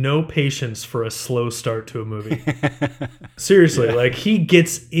has no patience for a slow start to a movie. Seriously, like, he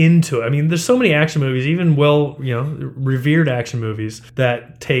gets into it. I mean, there's so many action movies, even revered action movies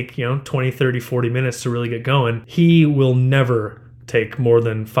that take 20, 30, 40 minutes to really get going. He will never take more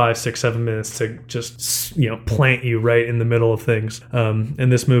than 5, 6, 7 minutes to just plant you right in the middle of things,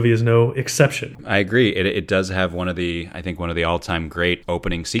 and this movie is no exception. I agree. It does have one of the all-time great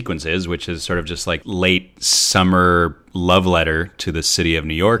opening sequences, which is sort of just like late summer love letter to the city of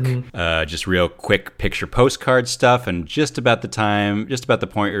New York. Mm-hmm. Just real quick picture postcard stuff, and just about the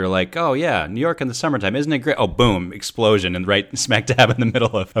point where you're like, oh yeah, New York in the summertime, isn't it great? Oh, boom, explosion, and right smack dab in the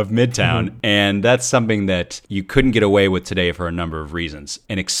middle of Midtown. Mm-hmm. And that's something that you couldn't get away with today for a number of reasons.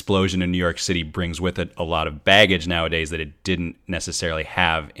 An explosion in New York City brings with it a lot of baggage nowadays that it didn't necessarily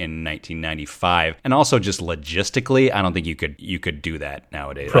have in 1995. And also just logistically, I don't think you could do that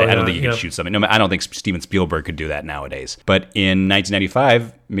nowadays. I don't think you could shoot something. No, I don't think Steven Spielberg could do that nowadays. But in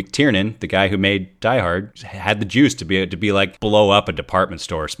 1995, McTiernan, the guy who made Die Hard, had the juice to be like blow up a department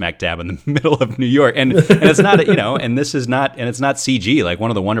store smack dab in the middle of New York, and it's not and this is not, and it's not CG. Like, one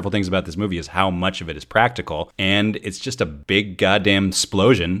of the wonderful things about this movie is how much of it is practical, and it's just a big goddamn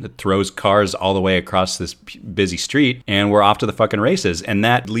explosion that throws cars all the way across this busy street, and we're off to the fucking races. And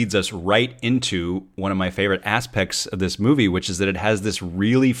that leads us right into one of my favorite aspects of this movie, which is that it has this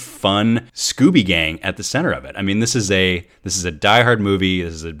really fun Scooby Gang at the center of it. I mean, this is a Die Hard movie.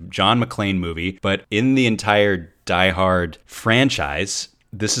 This is a John McClane movie, but in the entire Die Hard franchise,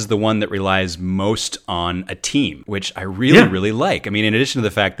 this is the one that relies most on a team, which I really like. I mean, in addition to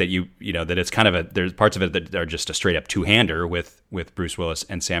the fact that that it's kind of there's parts of it that are just a straight up two-hander with Bruce Willis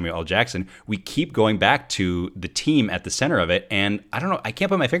and Samuel L. Jackson, we keep going back to the team at the center of it, and I don't know, I can't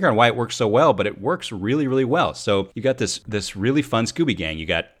put my finger on why it works so well, but it works really, really well. So you got this really fun Scooby Gang. You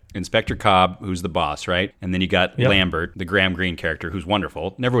got Inspector Cobb, who's the boss, right? And then you got Lambert, the Graham Greene character, who's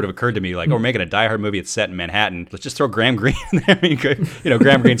wonderful. Never would have occurred to me, like, we're making a Die Hard movie. It's set in Manhattan. Let's just throw Graham Greene in there. I mean,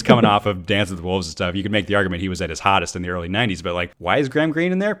 Graham Greene's coming off of Dance with the Wolves and stuff. You could make the argument he was at his hottest in the early 90s, but like, why is Graham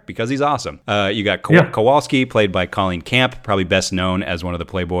Greene in there? Because he's awesome. You got Kowalski, played by Colleen Camp, probably best known as one of the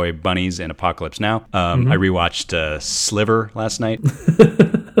Playboy bunnies in Apocalypse Now. I rewatched Sliver last night.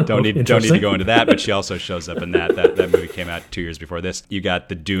 Don't need to go into that, but she also shows up in that. That movie came out 2 years before this. You got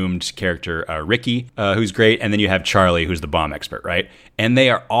the doomed character Ricky, who's great, and then you have Charlie, who's the bomb expert, right? And they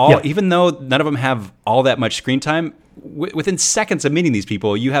are all, even though none of them have all that much screen time, within seconds of meeting these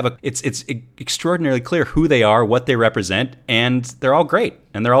people, you have it's extraordinarily clear who they are, what they represent, and they're all great,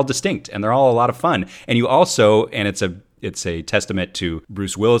 and they're all distinct, and they're all a lot of fun. And you also, and it's a testament to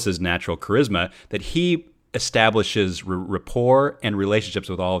Bruce Willis's natural charisma, that he establishes rapport and relationships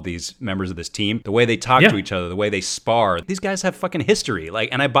with all of these members of this team. The way they talk to each other, the way they spar. These guys have fucking history.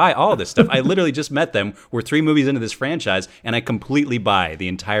 And I buy all this stuff. I literally just met them. We're 3 movies into this franchise, and I completely buy the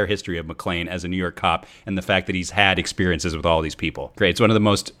entire history of McClane as a New York cop and the fact that he's had experiences with all these people. Great. It's one of the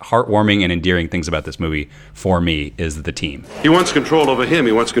most heartwarming and endearing things about this movie for me is the team. He wants control over him.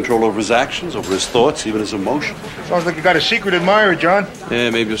 He wants control over his actions, over his thoughts, even his emotions. Sounds like you got a secret admirer, John. Yeah,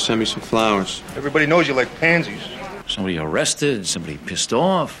 maybe you'll send me some flowers. Everybody knows you like pansies. Somebody arrested, somebody pissed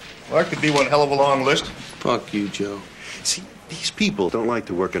off. Well, that could be one hell of a long list. Fuck you, Joe. See, these people don't like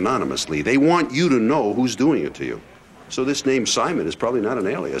to work anonymously. They want you to know who's doing it to you. So this name Simon is probably not an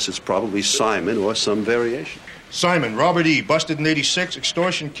alias. It's probably Simon or some variation. Simon, Robert E., busted in 86,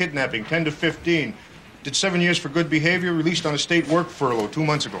 extortion, kidnapping, 10 to 15. Did 7 years for good behavior, released on a state work furlough 2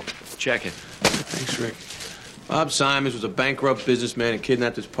 months ago. Check it. Thanks, Rick. Bob Simons was a bankrupt businessman and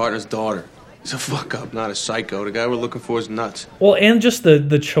kidnapped his partner's daughter. He's a fuck-up, not a psycho. The guy we're looking for is nuts. Well, and just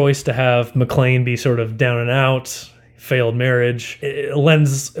the choice to have McClane be sort of down and out, failed marriage, it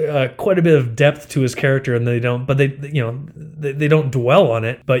lends quite a bit of depth to his character, and they don't dwell on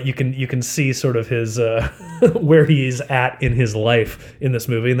it, but you can see sort of his where he's at in his life in this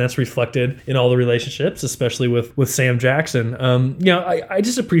movie, and that's reflected in all the relationships, especially with Sam Jackson. I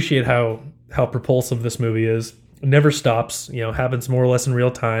just appreciate how propulsive this movie is. Never stops, happens more or less in real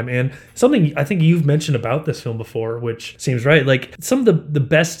time. And something I think you've mentioned about this film before, which seems right, like some of the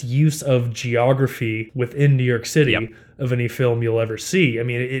best use of geography within New York City of any film you'll ever see. I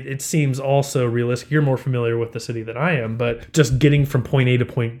mean, it seems also realistic. You're more familiar with the city than I am, but just getting from point A to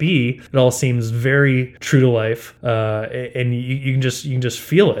point B, it all seems very true to life, and you can just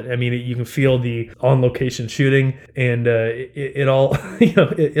feel it. I mean, you can feel the on-location shooting, and it all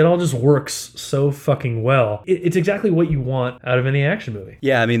it all just works so fucking well. It's exactly what you want out of any action movie.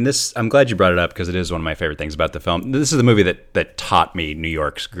 Yeah, I mean, I'm glad you brought it up because it is one of my favorite things about the film. This is the movie that taught me New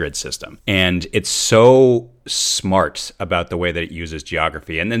York's grid system, and it's so smart about the way that it uses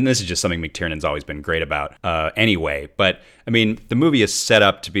geography. And then this is just something McTiernan's always been great about anyway. But I mean, the movie is set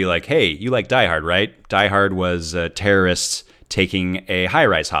up to be like, hey, you like Die Hard, right? Die Hard was terrorists taking a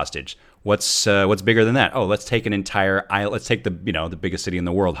high-rise hostage. What's bigger than that? Oh, let's take an entire island. Let's take the biggest city in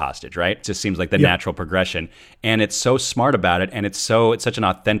the world hostage, right? It just seems like the natural progression. And it's so smart about it. And it's such an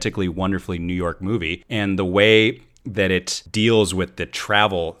authentically, wonderfully New York movie. And the way that it deals with the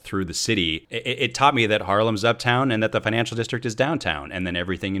travel through the city, it taught me that Harlem's uptown and that the financial district is downtown and then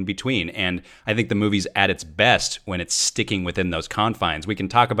everything in between. And I think the movie's at its best when it's sticking within those confines. We can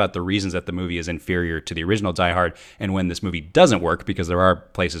talk about the reasons that the movie is inferior to the original Die Hard and when this movie doesn't work, because there are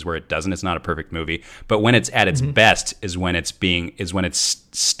places where it doesn't. It's not a perfect movie. But when it's at its best is when it's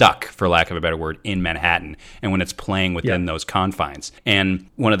stuck, for lack of a better word, in Manhattan, and when it's playing within those confines. And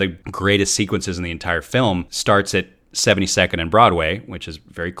one of the greatest sequences in the entire film starts at 72nd and Broadway, which is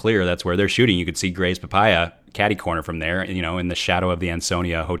very clear that's where they're shooting. You could see Gray's Papaya catty corner from there, in the shadow of the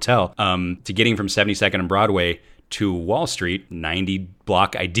Ansonia Hotel. To getting from 72nd and Broadway to Wall Street,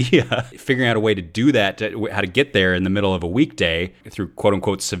 90-block idea, figuring out a way to do that, how to get there in the middle of a weekday through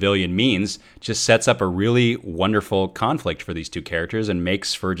quote-unquote civilian means, just sets up a really wonderful conflict for these two characters and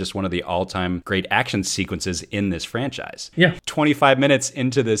makes for just one of the all-time great action sequences in this franchise. Yeah. 25 minutes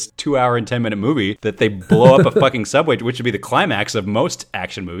into this 2-hour and 10-minute movie that they blow up a fucking subway, which would be the climax of most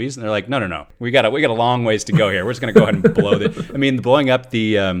action movies, and they're like, no, we got a long ways to go here. We're just going to go ahead and blow blowing up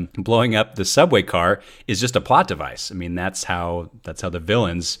the subway car is just a plot device. I mean, that's how the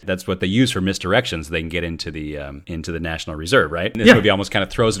villains, that's what they use for misdirections. They can get into the National Reserve, right? And this movie almost kind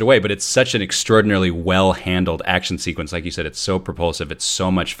of throws it away, but it's such an extraordinarily well-handled action sequence. Like you said, it's so propulsive. It's so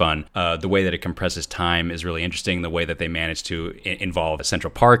much fun. The way that it compresses time is really interesting. The way that they manage to involve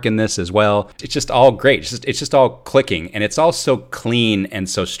Central Park in this as well. It's just all great. It's just all clicking, and it's all so clean and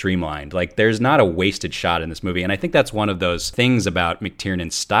so streamlined. Like, there's not a wasted shot in this movie, and I think that's one of those things about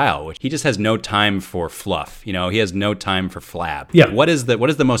McTiernan's style, which he just has no time for fluff. He has no time for flab. Yeah. What is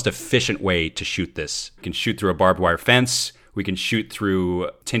the most efficient way to shoot this? You can shoot through a barbed wire fence. We can shoot through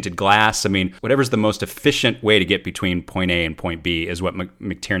tinted glass. I mean, whatever's the most efficient way to get between point A and point B is what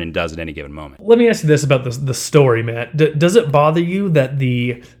McTiernan does at any given moment. Let me ask you this about the story, Matt. Does it bother you that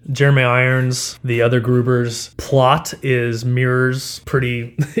the Jeremy Irons, the other Grubers plot mirrors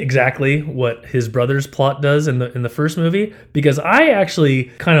pretty exactly what his brother's plot does in the first movie? Because I actually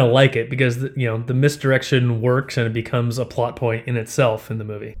kind of like it because the misdirection works and it becomes a plot point in itself in the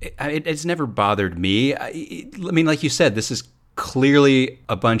movie. It's never bothered me. I mean, like you said, this is clearly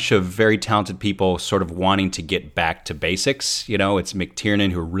a bunch of very talented people sort of wanting to get back to basics. You know, it's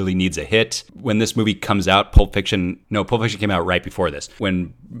McTiernan who really needs a hit. When this movie comes out, Pulp Fiction came out right before this.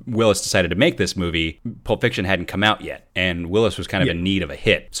 When Willis decided to make this movie, Pulp Fiction hadn't come out yet, and Willis was kind of in need of a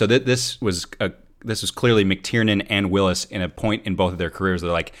hit. So this was clearly McTiernan and Willis in a point in both of their careers. They're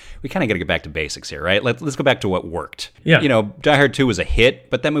like, we kind of got to get back to basics here, right? Let's go back to what worked. Yeah. You know, Die Hard 2 was a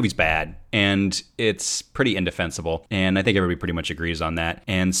hit, but that movie's bad. And it's pretty indefensible. And I think everybody pretty much agrees on that.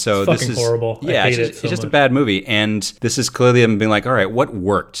 And so this is horrible. Yeah, it's just a bad movie. And this is clearly them being like, all right, what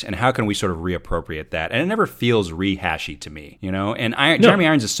worked? And how can we sort of reappropriate that? And it never feels rehashy to me, you know? And Jeremy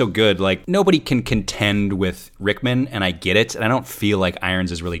Irons is so good. Like, nobody can contend with Rickman, and I get it. And I don't feel like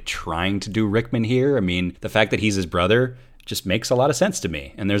Irons is really trying to do Rickman here. I mean, the fact that he's his brother just makes a lot of sense to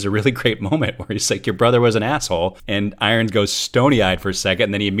me. And there's a really great moment where he's like, your brother was an asshole. And Irons goes stony-eyed for a second,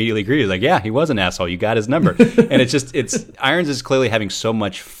 and then he immediately agrees. Like, yeah, he was an asshole. You got his number. And it's Irons is clearly having so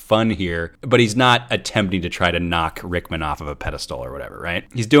much fun here, but he's not attempting to try to knock Rickman off of a pedestal or whatever, right?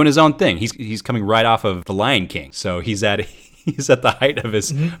 He's doing his own thing. He's coming right off of The Lion King. So he's at the height of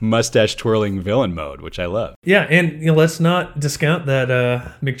his mustache twirling villain mode, which I love. Yeah, and let's not discount that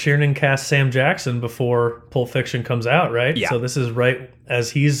McTiernan cast Sam Jackson before Pulp Fiction comes out, right? Yeah. So this is right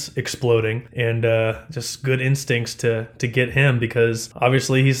as he's exploding, and just good instincts to get him, because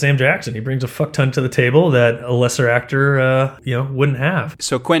obviously he's Sam Jackson. He brings a fuck ton to the table that a lesser actor wouldn't have.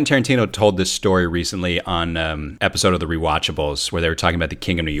 So Quentin Tarantino told this story recently on episode of The Rewatchables, where they were talking about The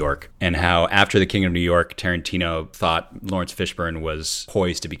King of New York, and how after The King of New York, Tarantino thought Lawrence Fishburne was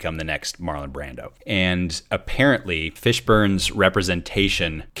poised to become the next Marlon Brando. And apparently Fishburne's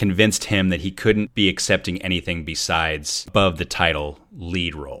representation convinced him that he couldn't be accepting anything besides above the title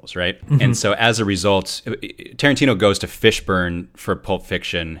lead roles, right? Mm-hmm. And so as a result, Tarantino goes to Fishburne for Pulp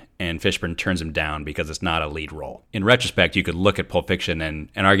Fiction, and Fishburne turns him down because it's not a lead role. In retrospect, you could look at Pulp Fiction and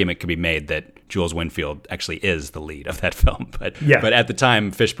an argument could be made that Jules Winfield actually is the lead of that film. But at the time,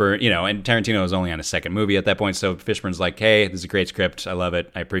 Fishburne, and Tarantino was only on a second movie at that point, so Fishburne's like, hey, this is a great script, I love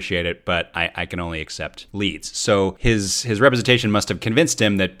it, I appreciate it, but I can only accept leads. So his representation must have convinced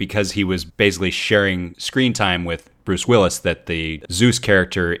him that because he was basically sharing screen time with Bruce Willis, that the Zeus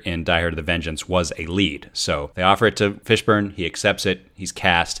character in Die Hard with a Vengeance was a lead. So they offer it to Fishburne, he accepts it, he's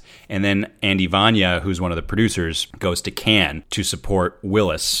cast, and then Andy Vania, who's one of the producers, goes to Cannes to support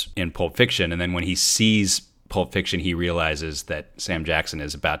Willis in Pulp Fiction, and then when he sees Pulp Fiction, he realizes that Sam Jackson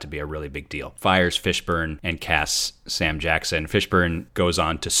is about to be a really big deal. Fires Fishburne and casts Sam Jackson. Fishburne goes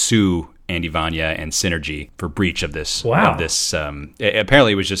on to sue Andy Vania and Synergy for breach of this. Wow.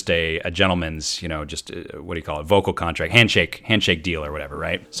 Apparently it was just a gentleman's, vocal contract, handshake deal or whatever,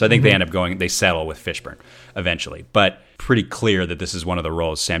 right? So I think they end up they settle with Fishburne eventually. But pretty clear that this is one of the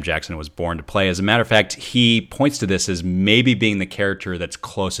roles Sam Jackson was born to play. As a matter of fact, he points to this as maybe being the character that's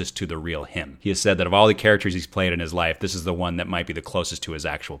closest to the real him. He has said that of all the characters he's played in his life, this is the one that might be the closest to his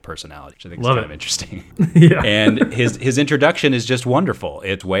actual personality, which I think is kind of interesting. Yeah. And his introduction is just wonderful.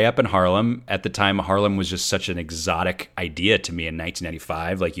 It's way up in Harlem. At the time, Harlem was just such an exotic idea to me in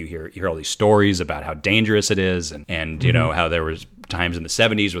 1995. Like you hear all these stories about how dangerous it is, and how there was times in the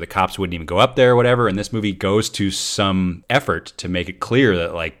 70s where the cops wouldn't even go up there or whatever, and this movie goes to some effort to make it clear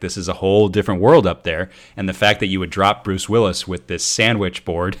that like this is a whole different world up there. And the fact that you would drop Bruce Willis with this sandwich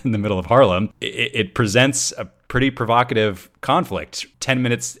board in the middle of Harlem, it presents a pretty provocative conflict 8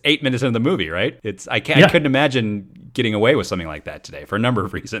 minutes into the movie, right? I couldn't imagine getting away with something like that today for a number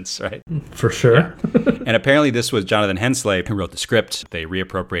of reasons, right? For sure. Yeah. And apparently this was Jonathan Hensley who wrote the script. They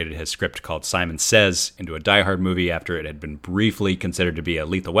reappropriated his script called Simon Says into a Die Hard movie after it had been briefly considered to be a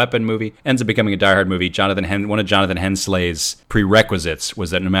Lethal Weapon movie. Ends up becoming a Die Hard movie. One of Jonathan Hensley's prerequisites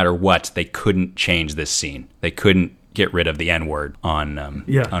was that no matter what, they couldn't change this scene. They couldn't get rid of the N-word on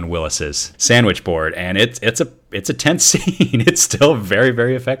Willis's sandwich board, and it's a tense scene. It's still very,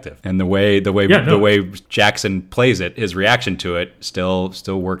 very effective, and the way Jackson plays it, his reaction to it, still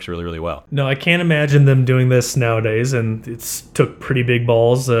works really, really well. No, I can't imagine them doing this nowadays, and it took pretty big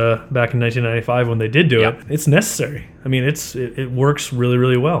balls back in 1995 when they did do it. It's necessary. I mean, it works really,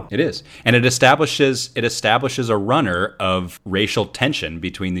 really well. It is, and it establishes a runner of racial tension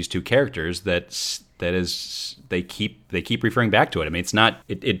between these two characters they keep referring back to it. I mean,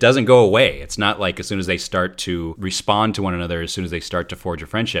 it doesn't go away. It's not like as soon as they start to respond to one another, as soon as they start to forge a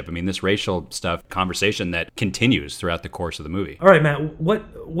friendship. I mean, this racial stuff, conversation that continues throughout the course of the movie. All right, Matt,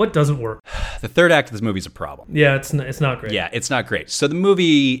 what doesn't work? The third act of this movie is a problem. Yeah, it's not great. Yeah, it's not great. So the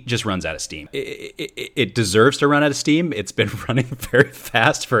movie just runs out of steam. It deserves to run out of steam. It's been running very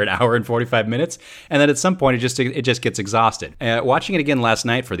fast for an hour and 45 minutes, and then at some point it just gets exhausted. Watching it again last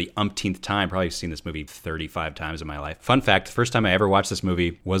night for the umpteenth time, probably seen this movie 35 times in my life. Fun fact, the first time I ever watched this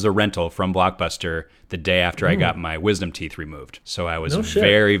movie was a rental from Blockbuster the day after I got my wisdom teeth removed. So I was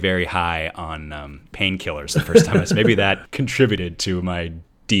very, very high on painkillers the first time. So maybe that contributed to my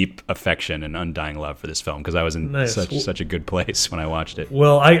deep affection and undying love for this film, because I was in such a good place when I watched it.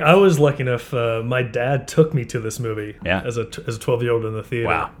 Well, I was lucky enough. My dad took me to this movie as a 12-year-old in the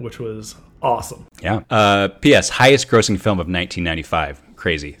theater, which was awesome. Yeah. P.S. Highest grossing film of 1995.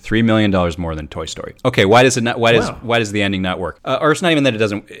 Crazy. $3 million more than Toy Story. Okay, why does it not? Why does the ending not work? Or it's not even that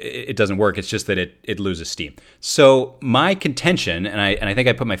it doesn't work. It's just that it loses steam. So my contention, and I think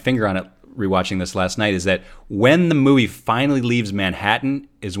I put my finger on it rewatching this last night, is that when the movie finally leaves Manhattan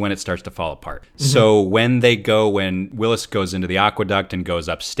is when it starts to fall apart. Mm-hmm. So when Willis goes into the aqueduct and goes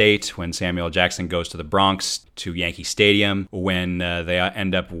upstate, when Samuel Jackson goes to the Bronx, to Yankee Stadium, when they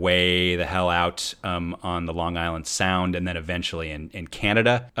end up way the hell out on the Long Island Sound, and then eventually in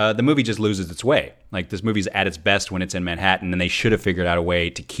Canada, the movie just loses its way. Like, this movie's at its best when it's in Manhattan, and they should have figured out a way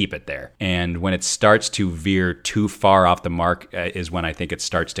to keep it there. And when it starts to veer too far off the mark is when I think it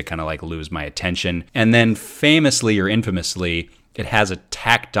starts to kind of like lose my attention. And then famously or infamously, it has a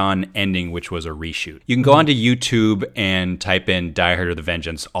tacked-on ending, which was a reshoot. You can go onto YouTube and type in Die Hard or the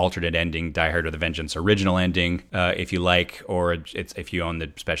Vengeance alternate ending, Die Hard or the Vengeance original ending, if you like, or if you own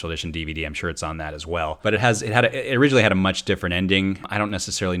the special edition DVD, I'm sure it's on that as well. But it originally had a much different ending. I don't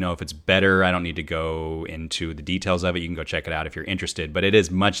necessarily know if it's better. I don't need to go into the details of it. You can go check it out if you're interested. But it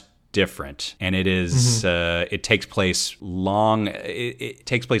is much different, and it is it takes place it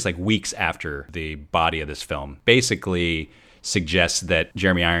takes place like weeks after the body of this film. Basically suggests that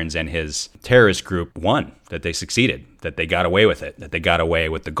Jeremy Irons and his terrorist group won, that they succeeded, that they got away with it, that they got away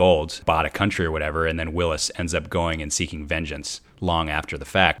with the gold, bought a country or whatever, and then Willis ends up going and seeking vengeance long after the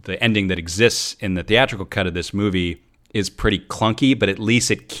fact. The ending that exists in the theatrical cut of this movie is pretty clunky, but at least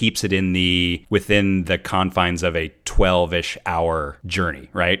it keeps it within the confines of a 12-ish hour journey,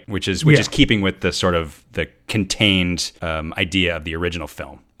 right? Which is keeping with the sort of the contained idea of the original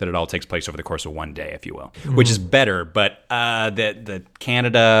film, that it all takes place over the course of one day, if you will, which is better. But the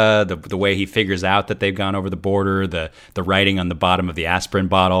Canada, the way he figures out that they've gone over the border, the writing on the bottom of the aspirin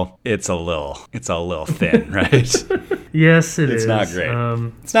bottle, it's a little thin, right? Yes, it is. It's not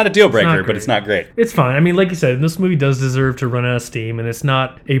great. It's not a deal breaker, but it's not great. It's fine. I mean, like you said, this movie does deserve to run out of steam, and it's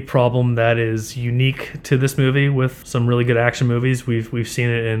not a problem that is unique to this movie. With some really good action movies, we've seen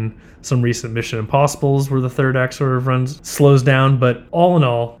it in some recent Mission Impossibles where the third act sort of slows down. But all in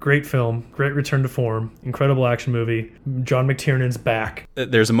all, great film, great return to form, incredible action movie. John McTiernan's back.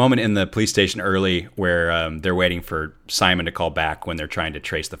 There's a moment in the police station early where they're waiting for Simon to call back when they're trying to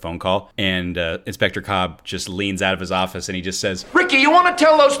trace the phone call. And Inspector Cobb just leans out of his office and he just says, "Ricky, you want to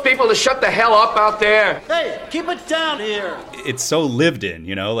tell those people to shut the hell up out there?" Hey, keep it down here. It's so lived in,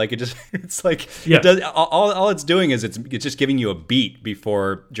 you know, like it's like, it does, all it's doing is it's just giving you a beat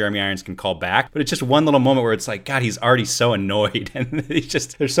before Jeremy Irons can call back. But it's just one little moment where it's like, God, he's already so annoyed. And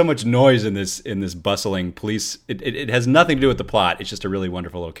there's so much noise in this bustling police. It has nothing to do with the plot. It's just a really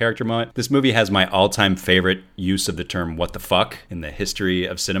wonderful little character moment. This movie has my all-time favorite use of the term "what the fuck" in the history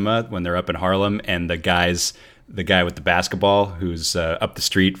of cinema, when they're up in Harlem and the guy with the basketball who's up the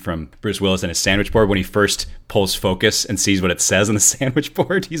street from Bruce Willis and his sandwich board, when he first pulls focus and sees what it says on the sandwich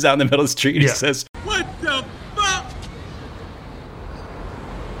board, he's out in the middle of the street and he says, "What the fuck?"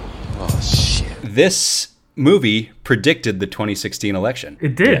 Oh, shit. This movie predicted the 2016 election.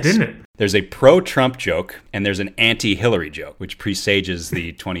 It did, didn't it? There's a pro-Trump joke and there's an anti-Hillary joke, which presages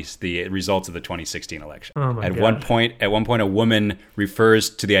the results of the 2016 election. Oh my God. At one point, a woman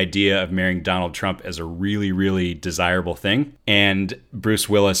refers to the idea of marrying Donald Trump as a really, really desirable thing, and Bruce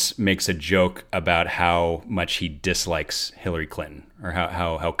Willis makes a joke about how much he dislikes Hillary Clinton, or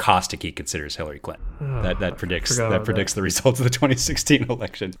how caustic he considers Hillary Clinton. That predicts the results of the 2016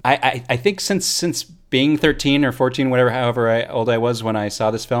 election. I think since being 13 or 14, however old I was when I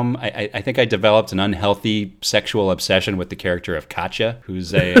saw this film, I think I developed an unhealthy sexual obsession with the character of Katya,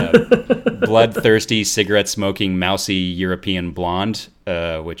 who's a bloodthirsty, cigarette-smoking, mousy European blonde,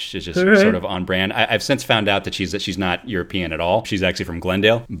 which is just sort of on brand. I've since found out that she's not European at all. She's actually from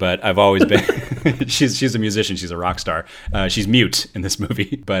Glendale, but I've always been... she's a musician. She's a rock star. She's mute in this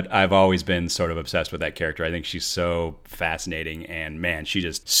movie, but I've always been sort of obsessed with that character. I think she's so fascinating, and man, she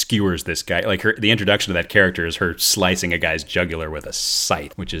just skewers this guy. Like, the introduction to that character is her slicing a guy's jugular with a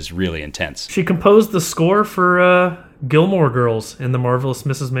scythe, which is really intense. She composed the score for Gilmore Girls in The Marvelous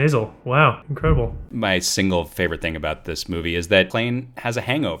Mrs. Maisel. Wow, incredible. My single favorite thing about this movie is that Klain has a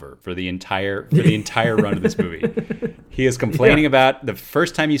hangover for the entire run of this movie. He is complaining about the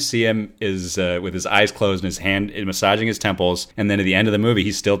first time you see him is with his eyes closed and his hand massaging his temples, and then at the end of the movie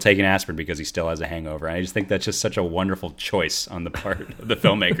he's still taking aspirin because he still has a hangover. And I just think that's just such a wonderful choice on the part of the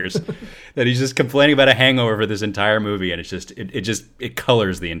filmmakers that he's just complaining about a hangover for this entire movie, and it's just it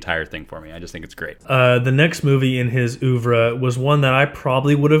colors the entire thing for me. I just think it's great. The next movie in his oeuvre was one that I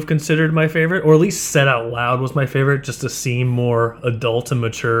probably would have considered my favorite, or at least said out loud was my favorite, just to seem more adult and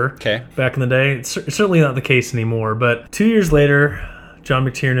mature. Okay. Back in the day, it's certainly not the case anymore, but 2 years later, John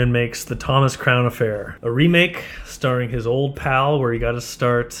McTiernan makes The Thomas Crown Affair, a remake starring his old pal where he got to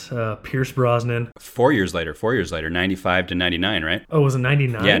start, Pierce Brosnan. 4 years later, 95 to 99, right? Oh, was it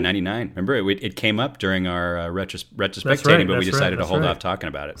 99? Yeah, 99. Remember, it came up during our retrospectating, but we decided to hold off talking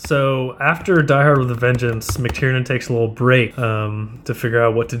about it. So after Die Hard with a Vengeance, McTiernan takes a little break to figure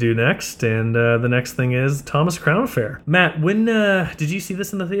out what to do next, and the next thing is Thomas Crown Affair. Matt, when did you see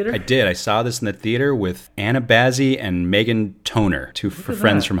this in the theater? I did. I saw this in the theater with Anna Bazzi and Megan Toner, two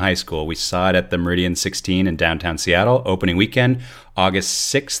friends from high school. We saw it at the Meridian 16 in downtown Seattle, opening weekend,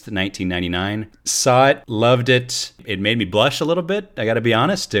 August 6th, 1999. Saw it, loved it. It made me blush a little bit, I gotta be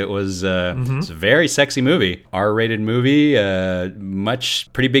honest. It was it's a very sexy movie. R-rated movie,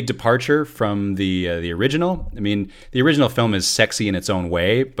 pretty big departure from the original. I mean, the original film is sexy in its own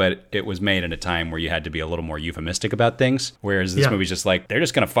way, but it was made at a time where you had to be a little more euphemistic about things, whereas this movie's just like, they're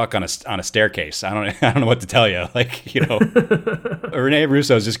just gonna fuck on a staircase. I don't know what to tell you. Like, you know, Rene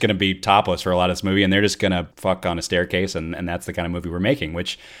Russo's just gonna be topless for a lot of this movie, and they're just gonna fuck on a staircase, and that's the kind of movie we're making,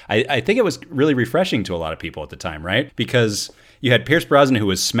 which I think it was really refreshing to a lot of people at the time, right? Because you had Pierce Brosnan, who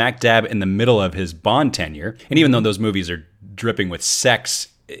was smack dab in the middle of his Bond tenure, and even though those movies are dripping with sex,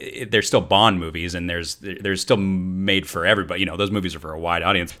 they're still Bond movies, and they're still made for everybody. You know, those movies are for a wide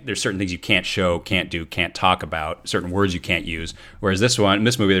audience. There's certain things you can't show, can't do, can't talk about, certain words you can't use. Whereas this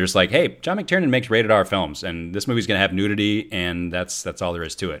movie, they're just like, hey, John McTiernan makes rated R films, and this movie's going to have nudity, and that's all there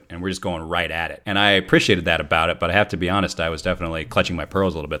is to it. And we're just going right at it. And I appreciated that about it, but I have to be honest, I was definitely clutching my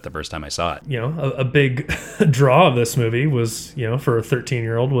pearls a little bit the first time I saw it. You know, a big draw of this movie was, you know, for a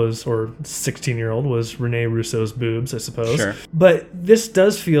 13-year-old or 16-year-old was Rene Russo's boobs, I suppose. Sure. But this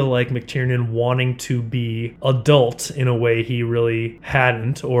does feel like McTiernan wanting to be adult in a way he really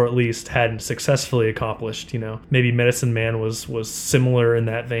hadn't, or at least hadn't successfully accomplished. You know, maybe Medicine Man was similar in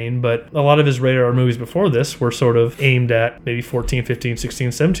that vein, but a lot of his rated R movies before this were sort of aimed at maybe 14, 15, 16,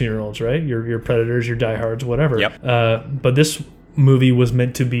 17-year-olds, right? Your Predators, your Die Hards, whatever. Yep. But this movie was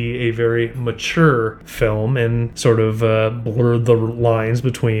meant to be a very mature film and sort of blurred the lines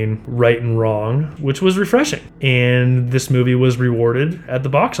between right and wrong, which was refreshing. And this movie was rewarded at the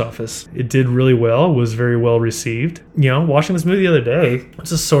box office. It did really well, was very well received. You know, watching this movie the other day, I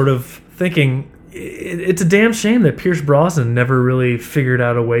was just sort of thinking, it's a damn shame that Pierce Brosnan never really figured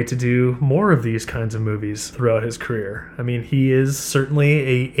out a way to do more of these kinds of movies throughout his career. I mean, he is certainly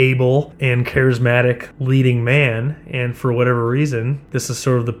a able and charismatic leading man, and for whatever reason, this is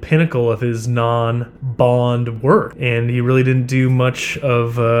sort of the pinnacle of his non-Bond work. And he really didn't do much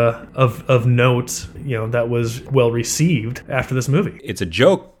of note, you know, that was well received after this movie. It's a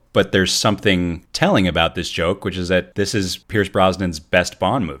joke, but there's something telling about this joke, which is that this is Pierce Brosnan's best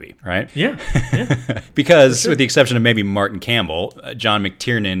Bond movie, right? Yeah. Because with the exception of maybe Martin Campbell, John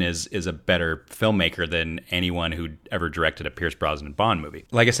McTiernan is a better filmmaker than anyone who ever directed a Pierce Brosnan Bond movie.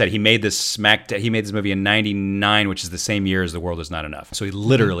 Like I said, he made this movie in 99, which is the same year as The World Is Not Enough. So he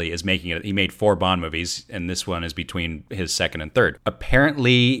literally is making it. He made 4 Bond movies, and this one is between his second and third.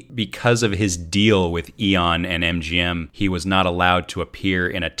 Apparently, because of his deal with Eon and MGM, he was not allowed to appear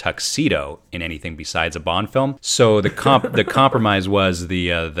in a tuxedo in anything besides a Bond film. So the compromise was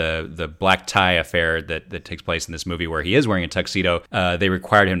the black tie affair that takes place in this movie, where he is wearing a tuxedo. They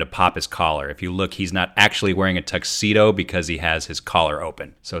required him to pop his collar. If you look, he's not actually wearing a tuxedo because he has his collar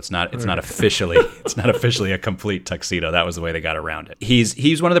open. So it's not officially a complete tuxedo. That was the way they got around it.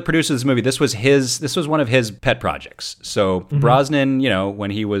 He's one of the producers of this movie. This was one of his pet projects. So Brosnan, you know,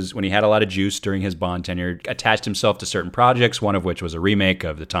 when he had a lot of juice during his Bond tenure, attached himself to certain projects, one of which was a remake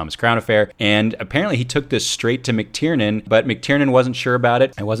of the Thomas Crown Affair, and apparently he took this straight to McTiernan, but McTiernan wasn't sure about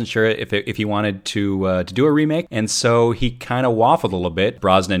it. I wasn't sure if he wanted to do a remake, and so he kind of waffled a little bit.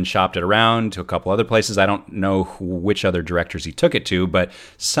 Brosnan shopped it around to a couple other places. I don't know which other directors he took it to, but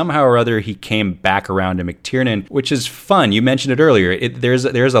somehow or other he came back around to McTiernan, which is fun. You mentioned it earlier. There's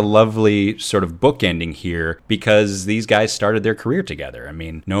a lovely sort of bookending here because these guys started their career together. I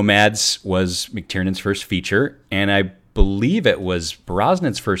mean, Nomads was McTiernan's first feature, and I believe it was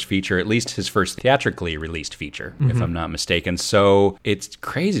Brosnan's first feature, at least his first theatrically released feature, if I'm not mistaken. So it's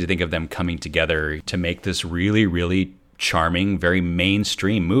crazy to think of them coming together to make this really, really charming, very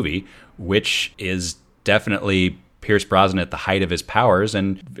mainstream movie, which is definitely Pierce Brosnan at the height of his powers,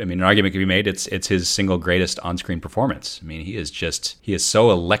 and I mean, an argument could be made it's his single greatest on-screen performance. I mean, he is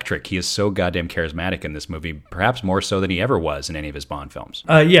so electric, he is so goddamn charismatic in this movie, perhaps more so than he ever was in any of his Bond films.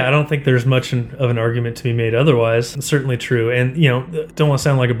 Yeah, I don't think there's much of an argument to be made otherwise. It's certainly true, and don't want to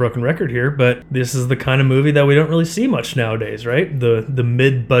sound like a broken record here, but this is the kind of movie that we don't really see much nowadays, right? The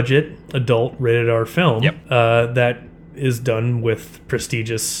mid-budget adult rated R film that is done with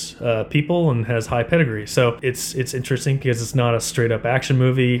prestigious people and has high pedigree. So it's interesting because it's not a straight up action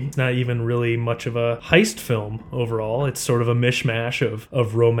movie. It's not even really much of a heist film overall. It's sort of a mishmash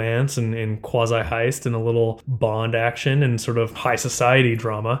of romance and quasi heist and a little Bond action and sort of high society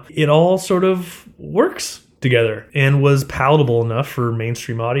drama. It all sort of works together and was palatable enough for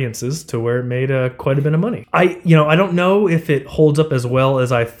mainstream audiences to where it made quite a bit of money. I don't know if it holds up as well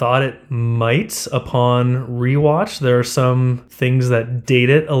as I thought it might upon rewatch. There are some things that date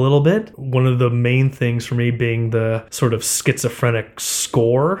it a little bit. One of the main things for me being the sort of schizophrenic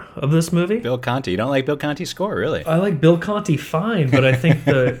score of this movie. Bill Conti. You don't like Bill Conti's score, really? I like Bill Conti fine, but I think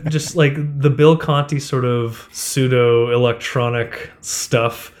the Bill Conti sort of pseudo electronic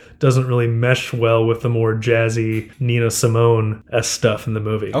stuff doesn't really mesh well with the more jazzy Nina Simone-esque stuff in the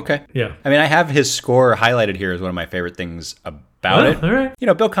movie. Okay. Yeah. I mean, I have his score highlighted here as one of my favorite things about it. All right.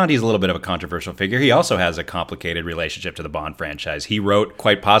 Bill Conti is a little bit of a controversial figure. He also has a complicated relationship to the Bond franchise. He wrote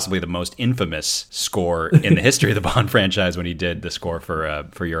quite possibly the most infamous score in the history of the Bond franchise when he did the score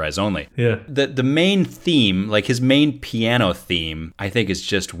for Your Eyes Only. Yeah. The main theme, like his main piano theme, I think is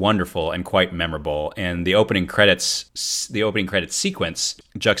just wonderful and quite memorable. And the opening credits sequence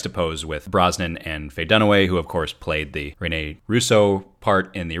juxtaposed with Brosnan and Faye Dunaway, who of course played the Rene Russo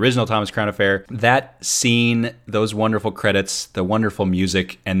part in the original Thomas Crown Affair. That scene, those wonderful credits, the wonderful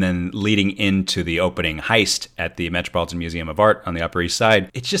music, and then leading into the opening heist at the Metropolitan Museum of Art on the Upper East Side,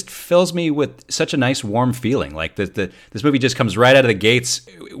 it just fills me with such a nice warm feeling. Like this movie just comes right out of the gates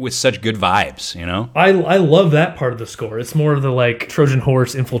with such good vibes, I love that part of the score. It's more of the like Trojan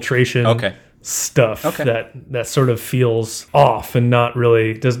horse infiltration. Stuff that sort of feels off and not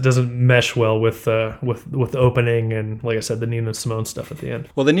really doesn't mesh well with the opening and, like I said, the Nina Simone stuff at the end.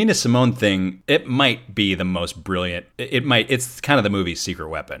 Well, the Nina Simone thing, it might be the most brilliant. It's kind of the movie's secret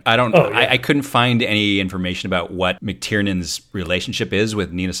weapon. I couldn't find any information about what McTiernan's relationship is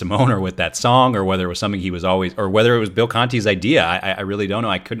with Nina Simone or with that song, or whether it was something he was always, or whether it was Bill Conti's idea. I really don't know.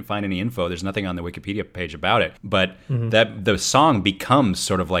 I couldn't find any info. There's nothing on the Wikipedia page about it. But that the song becomes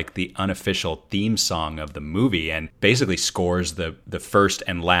sort of like the unofficial theme song of the movie and basically scores the first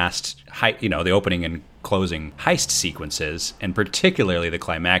and last the opening and closing heist sequences, and particularly the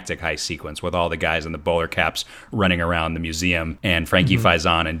climactic heist sequence with all the guys in the bowler caps running around the museum and Frankie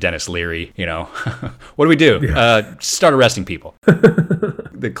Faison and Dennis Leary. What do we do? Start arresting people.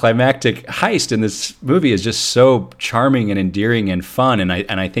 The climactic heist in this movie is just so charming and endearing and fun, and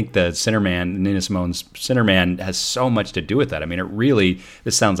I think the Sinnerman, Nina Simone's Sinnerman, has so much to do with that. I mean,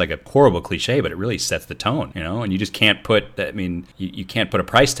 this sounds like a horrible cliche, but it really sets the tone, and you just can't put, you can't put a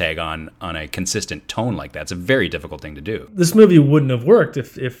price tag on a consistent tone like that. It's a very difficult thing to do. This movie wouldn't have worked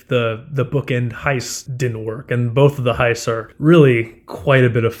if the bookend heist didn't work, and both of the heists are really quite a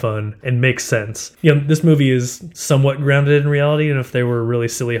bit of fun and make sense. This movie is somewhat grounded in reality, and if they were really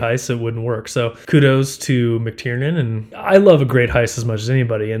silly heists, it wouldn't work. So kudos to McTiernan, and I love a great heist as much as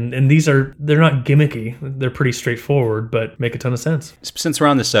anybody, and they're not gimmicky. They're pretty straightforward, but make a ton of sense. Since we're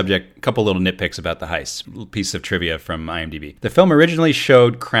on the subject, a couple little nitpicks about the heist. A little piece of trivia from IMDb. The film originally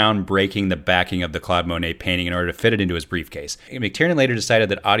showed Crown breaking the backing of the Claude Monet painting in order to fit it into his briefcase. McTiernan later decided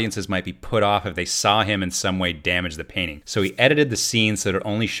that audiences might be put off if they saw him in some way damage the painting. So he edited the scene so that it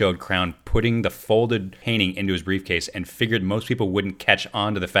only showed Crown putting the folded painting into his briefcase, and figured most people wouldn't catch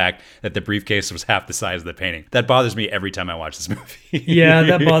on to the fact that the briefcase was half the size of the painting. That bothers me every time I watch this movie. Yeah,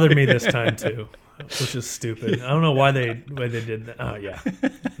 that bothered me this time too. Which is stupid. I don't know why they did that. Oh, yeah.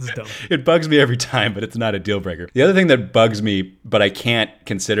 It's dumb. It bugs me every time, but it's not a deal breaker. The other thing that bugs me, but I can't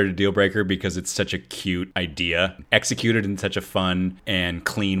consider it a deal breaker because it's such a cute idea, executed in such a fun and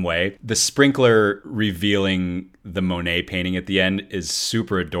clean way. The sprinkler revealing the Monet painting at the end is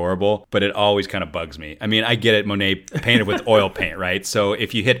super adorable, but it always kind of bugs me. I mean, I get it. Monet painted with oil paint, right? So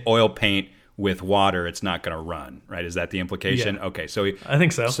if you hit oil paint with water, it's not going to run, right? Is that the implication? Yeah. Okay, so I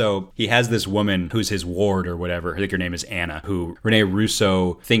think so. So he has this woman who's his ward or whatever. I think her name is Anna, who Rene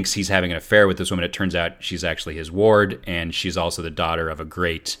Russo thinks he's having an affair with this woman. It turns out she's actually his ward, and she's also the daughter of a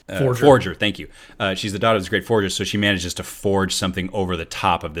great forger. Thank you. She's the daughter of this great forger, so she manages to forge something over the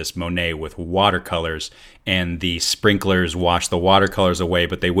top of this Monet with watercolors, and the sprinklers wash the watercolors away,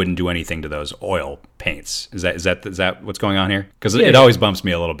 but they wouldn't do anything to those oil paints. Is that what's going on here? Because it always bumps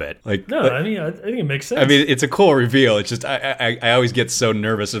me a little bit. Like, no, I mean, I think it makes sense. I mean, it's a cool reveal. It's just I always get so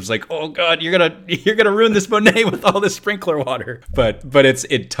nervous. It's like, oh God, you're gonna ruin this Monet with all this sprinkler water. But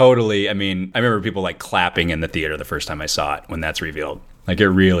it totally. I mean, I remember people like clapping in the theater the first time I saw it when that's revealed. Like it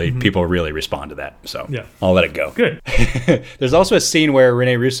really, people really respond to that. So yeah. I'll let it go. Good. There's also a scene where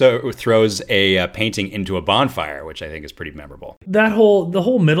Rene Russo throws a painting into a bonfire, which I think is pretty memorable. The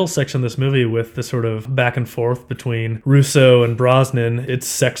whole middle section of this movie with the sort of back and forth between Russo and Brosnan, it's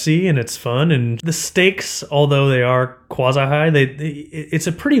sexy and it's fun. And the stakes, although they are quasi-high, it's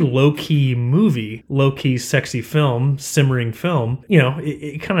a pretty low-key movie, low-key sexy film, simmering film. You know,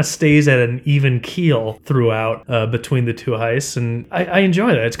 it kind of stays at an even keel throughout between the two heists. And I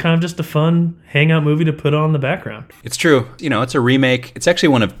enjoy that. It's kind of just a fun hangout movie to put on in the background. It's true. You know, it's a remake. It's actually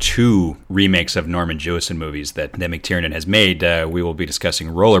one of 2 remakes of Norman Jewison movies that McTiernan has made. We will be discussing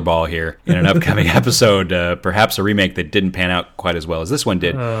Rollerball here in an upcoming episode. Perhaps a remake that didn't pan out quite as well as this one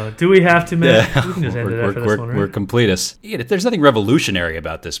did. Do we have to, man? Yeah. We can just end it after this one, right? We're completists. Yeah, there's nothing revolutionary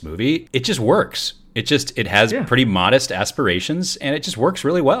about this movie. It just works. It has pretty modest aspirations, and it just works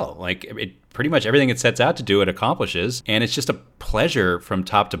really well. Like pretty much everything it sets out to do, it accomplishes, and it's just a pleasure from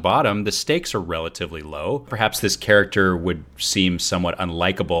top to bottom. The stakes are relatively low. Perhaps this character would seem somewhat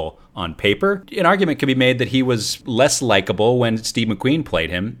unlikable on paper. An argument could be made that he was less likable when Steve McQueen played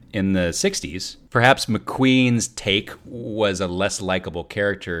him in the 60s. Perhaps McQueen's take was a less likable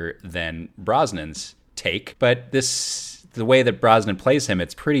character than Brosnan's take, but the way that Brosnan plays him,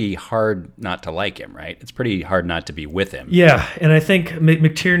 it's pretty hard not to like him, right? It's pretty hard not to be with him. Yeah, and I think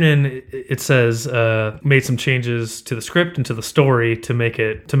McTiernan, it says, made some changes to the script and to the story to make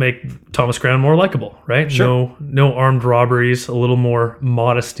Thomas Crown more likable, right? Sure. No armed robberies, a little more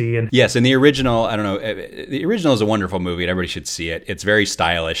modesty. And yes, in the original, I don't know, the original is a wonderful movie, and everybody should see it. It's very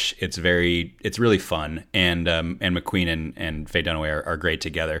stylish. It's really fun, and McQueen and Faye Dunaway are great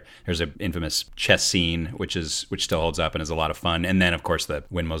together. There's an infamous chess scene which still holds up and is a lot of fun. And then, of course, the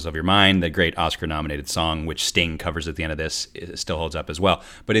Windmills of Your Mind, the great Oscar-nominated song, which Sting covers at the end of this, still holds up as well.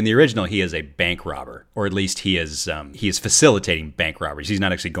 But in the original, he is a bank robber, or at least he is facilitating bank robberies. He's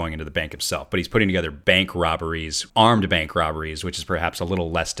not actually going into the bank himself, but he's putting together bank robberies, armed bank robberies, which is perhaps a little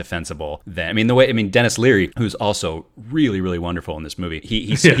less defensible than, Dennis Leary, who's also really, really wonderful in this movie.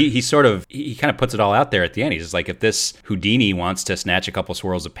 He kind of puts it all out there at the end. He's just like, if this Houdini wants to snatch a couple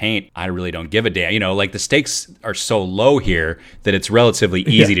swirls of paint, I really don't give a damn. You know, like the stakes are so low here that it's relatively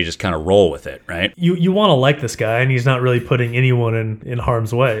easy to just kind of roll with it, right? You want to like this guy, and he's not really putting anyone in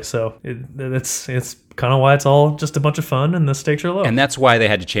harm's way. So it's kind of why it's all just a bunch of fun and the stakes are low. And that's why they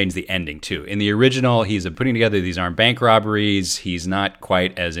had to change the ending too. In the original, he's putting together these armed bank robberies. He's not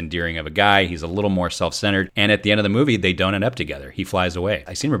quite as endearing of a guy. He's a little more self-centered. And at the end of the movie, they don't end up together. He flies away.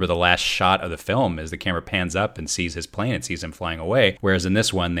 I seem to remember the last shot of the film as the camera pans up and sees his plane and sees him flying away. Whereas in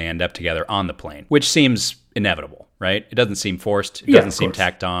this one, they end up together on the plane, which seems inevitable, right? It doesn't seem forced. It doesn't seem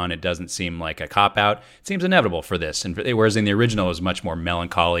tacked on. It doesn't seem like a cop-out. It seems inevitable for this. And whereas in the original, it was much more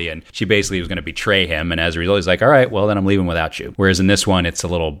melancholy, and she basically was going to betray him. And as a result, he's like, all right, well, then I'm leaving without you. Whereas in this one, it's a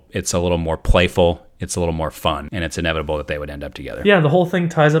little more playful. It's a little more fun, and it's inevitable that they would end up together. Yeah, the whole thing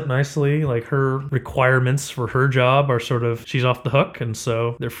ties up nicely. Like, her requirements for her job are sort of, she's off the hook, and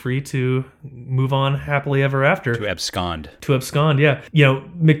so they're free to move on happily ever after. To abscond, yeah. You know,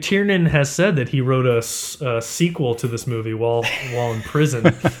 McTiernan has said that he wrote a sequel to this movie while in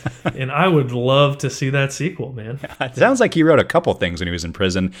prison, and I would love to see that sequel, man. It sounds like he wrote a couple things when he was in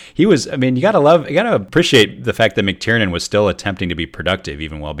prison. He was, you gotta appreciate the fact that McTiernan was still attempting to be productive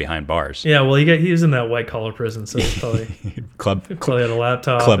even while behind bars. Yeah, well, he was in that white collar prison, so he probably had a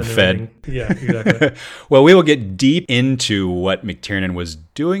laptop, club fed. Yeah, exactly. Well, we will get deep into what McTiernan was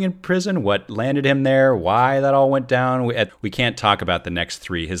doing in prison, what landed him there, why that all went down. We can't talk about the next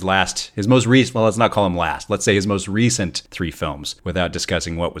 3, his most recent. Well, let's not call him last. Let's say his most recent 3 films, without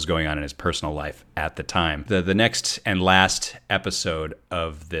discussing what was going on in his personal life at the time. The next and last episode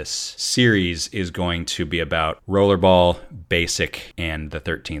of this series is going to be about Rollerball, Basic, and The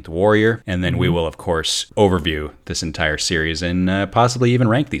 13th Warrior, and then we will, of course, overview this entire series and possibly even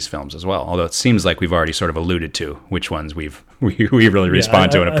rank these films as well. Although it seems like we've already sort of alluded to which ones we really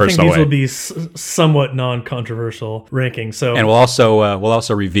respond to in a personal way. I think these will be somewhat non-controversial rankings. So, and we'll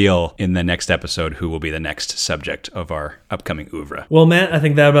also reveal in the next episode who will be the next subject of our upcoming oeuvre. Well, Matt, I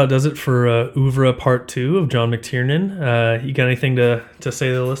think that about does it for oeuvre Part 2 of John McTiernan. You got anything to say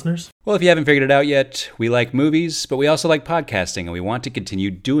to the listeners? Well, if you haven't figured it out yet, we like movies, but we also like podcasting, and we want to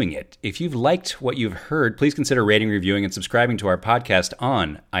continue doing it. If you've liked what you've heard, please consider rating, reviewing, and subscribing to our podcast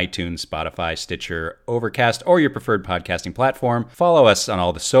on iTunes, Spotify, Stitcher, Overcast, or your preferred podcasting platform. Follow us on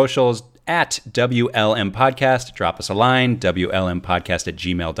all the socials, at WLM Podcast. Drop us a line,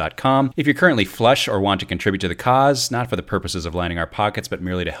 WLMpodcast@gmail.com. If you're currently flush or want to contribute to the cause, not for the purposes of lining our pockets, but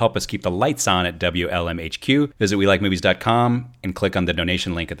merely to help us keep the lights on at WLMHQ, visit WeLikeMovies.com and click on the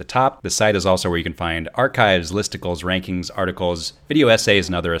donation link at the top. The site is also where you can find archives, listicles, rankings, articles, video essays,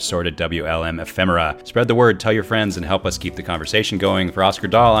 and other assorted WLM ephemera. Spread the word, tell your friends, and help us keep the conversation going. For Oscar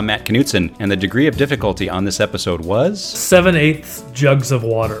Dahl, I'm Matt Knutson, and the degree of difficulty on this episode was 7/8 jugs of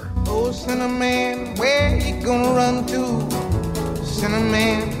water. Oh, Cinnamon, where you gonna run to?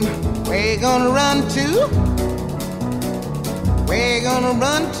 Cinnamon, where you gonna run to? Where you gonna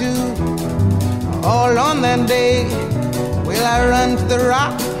run to? All on that day, will I run to the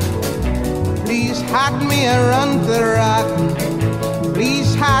rock? Please hide me and run to the rock.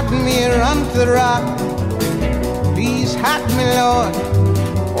 Please hide me and run to the rock. Please hide me, Lord,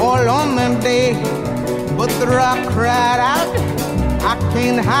 all on that day. But the rock cried out, I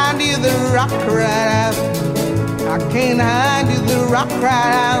can't hide you, the rock cried out. I can't hide you, the rock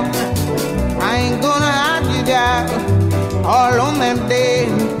cried out. I ain't gonna hide you down. All on that day,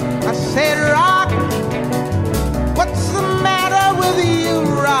 I said, rock, what's the matter with you,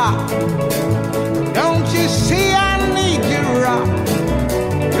 rock? Don't you see I need you, rock?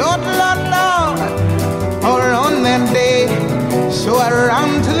 Lord, Lord, Lord, all on that day. So I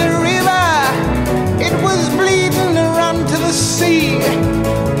ran to the river, it was bleeding to run to the sea.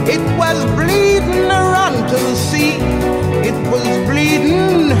 It was bleeding to run to the sea. It was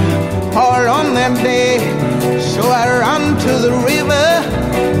bleeding all on that day. So I ran to the river,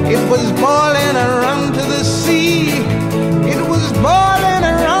 it was boiling and run to the sea. It was boiling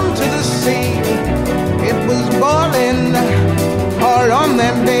and run to the sea. It was boiling all on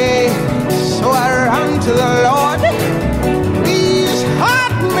that day. So I ran to the Lord.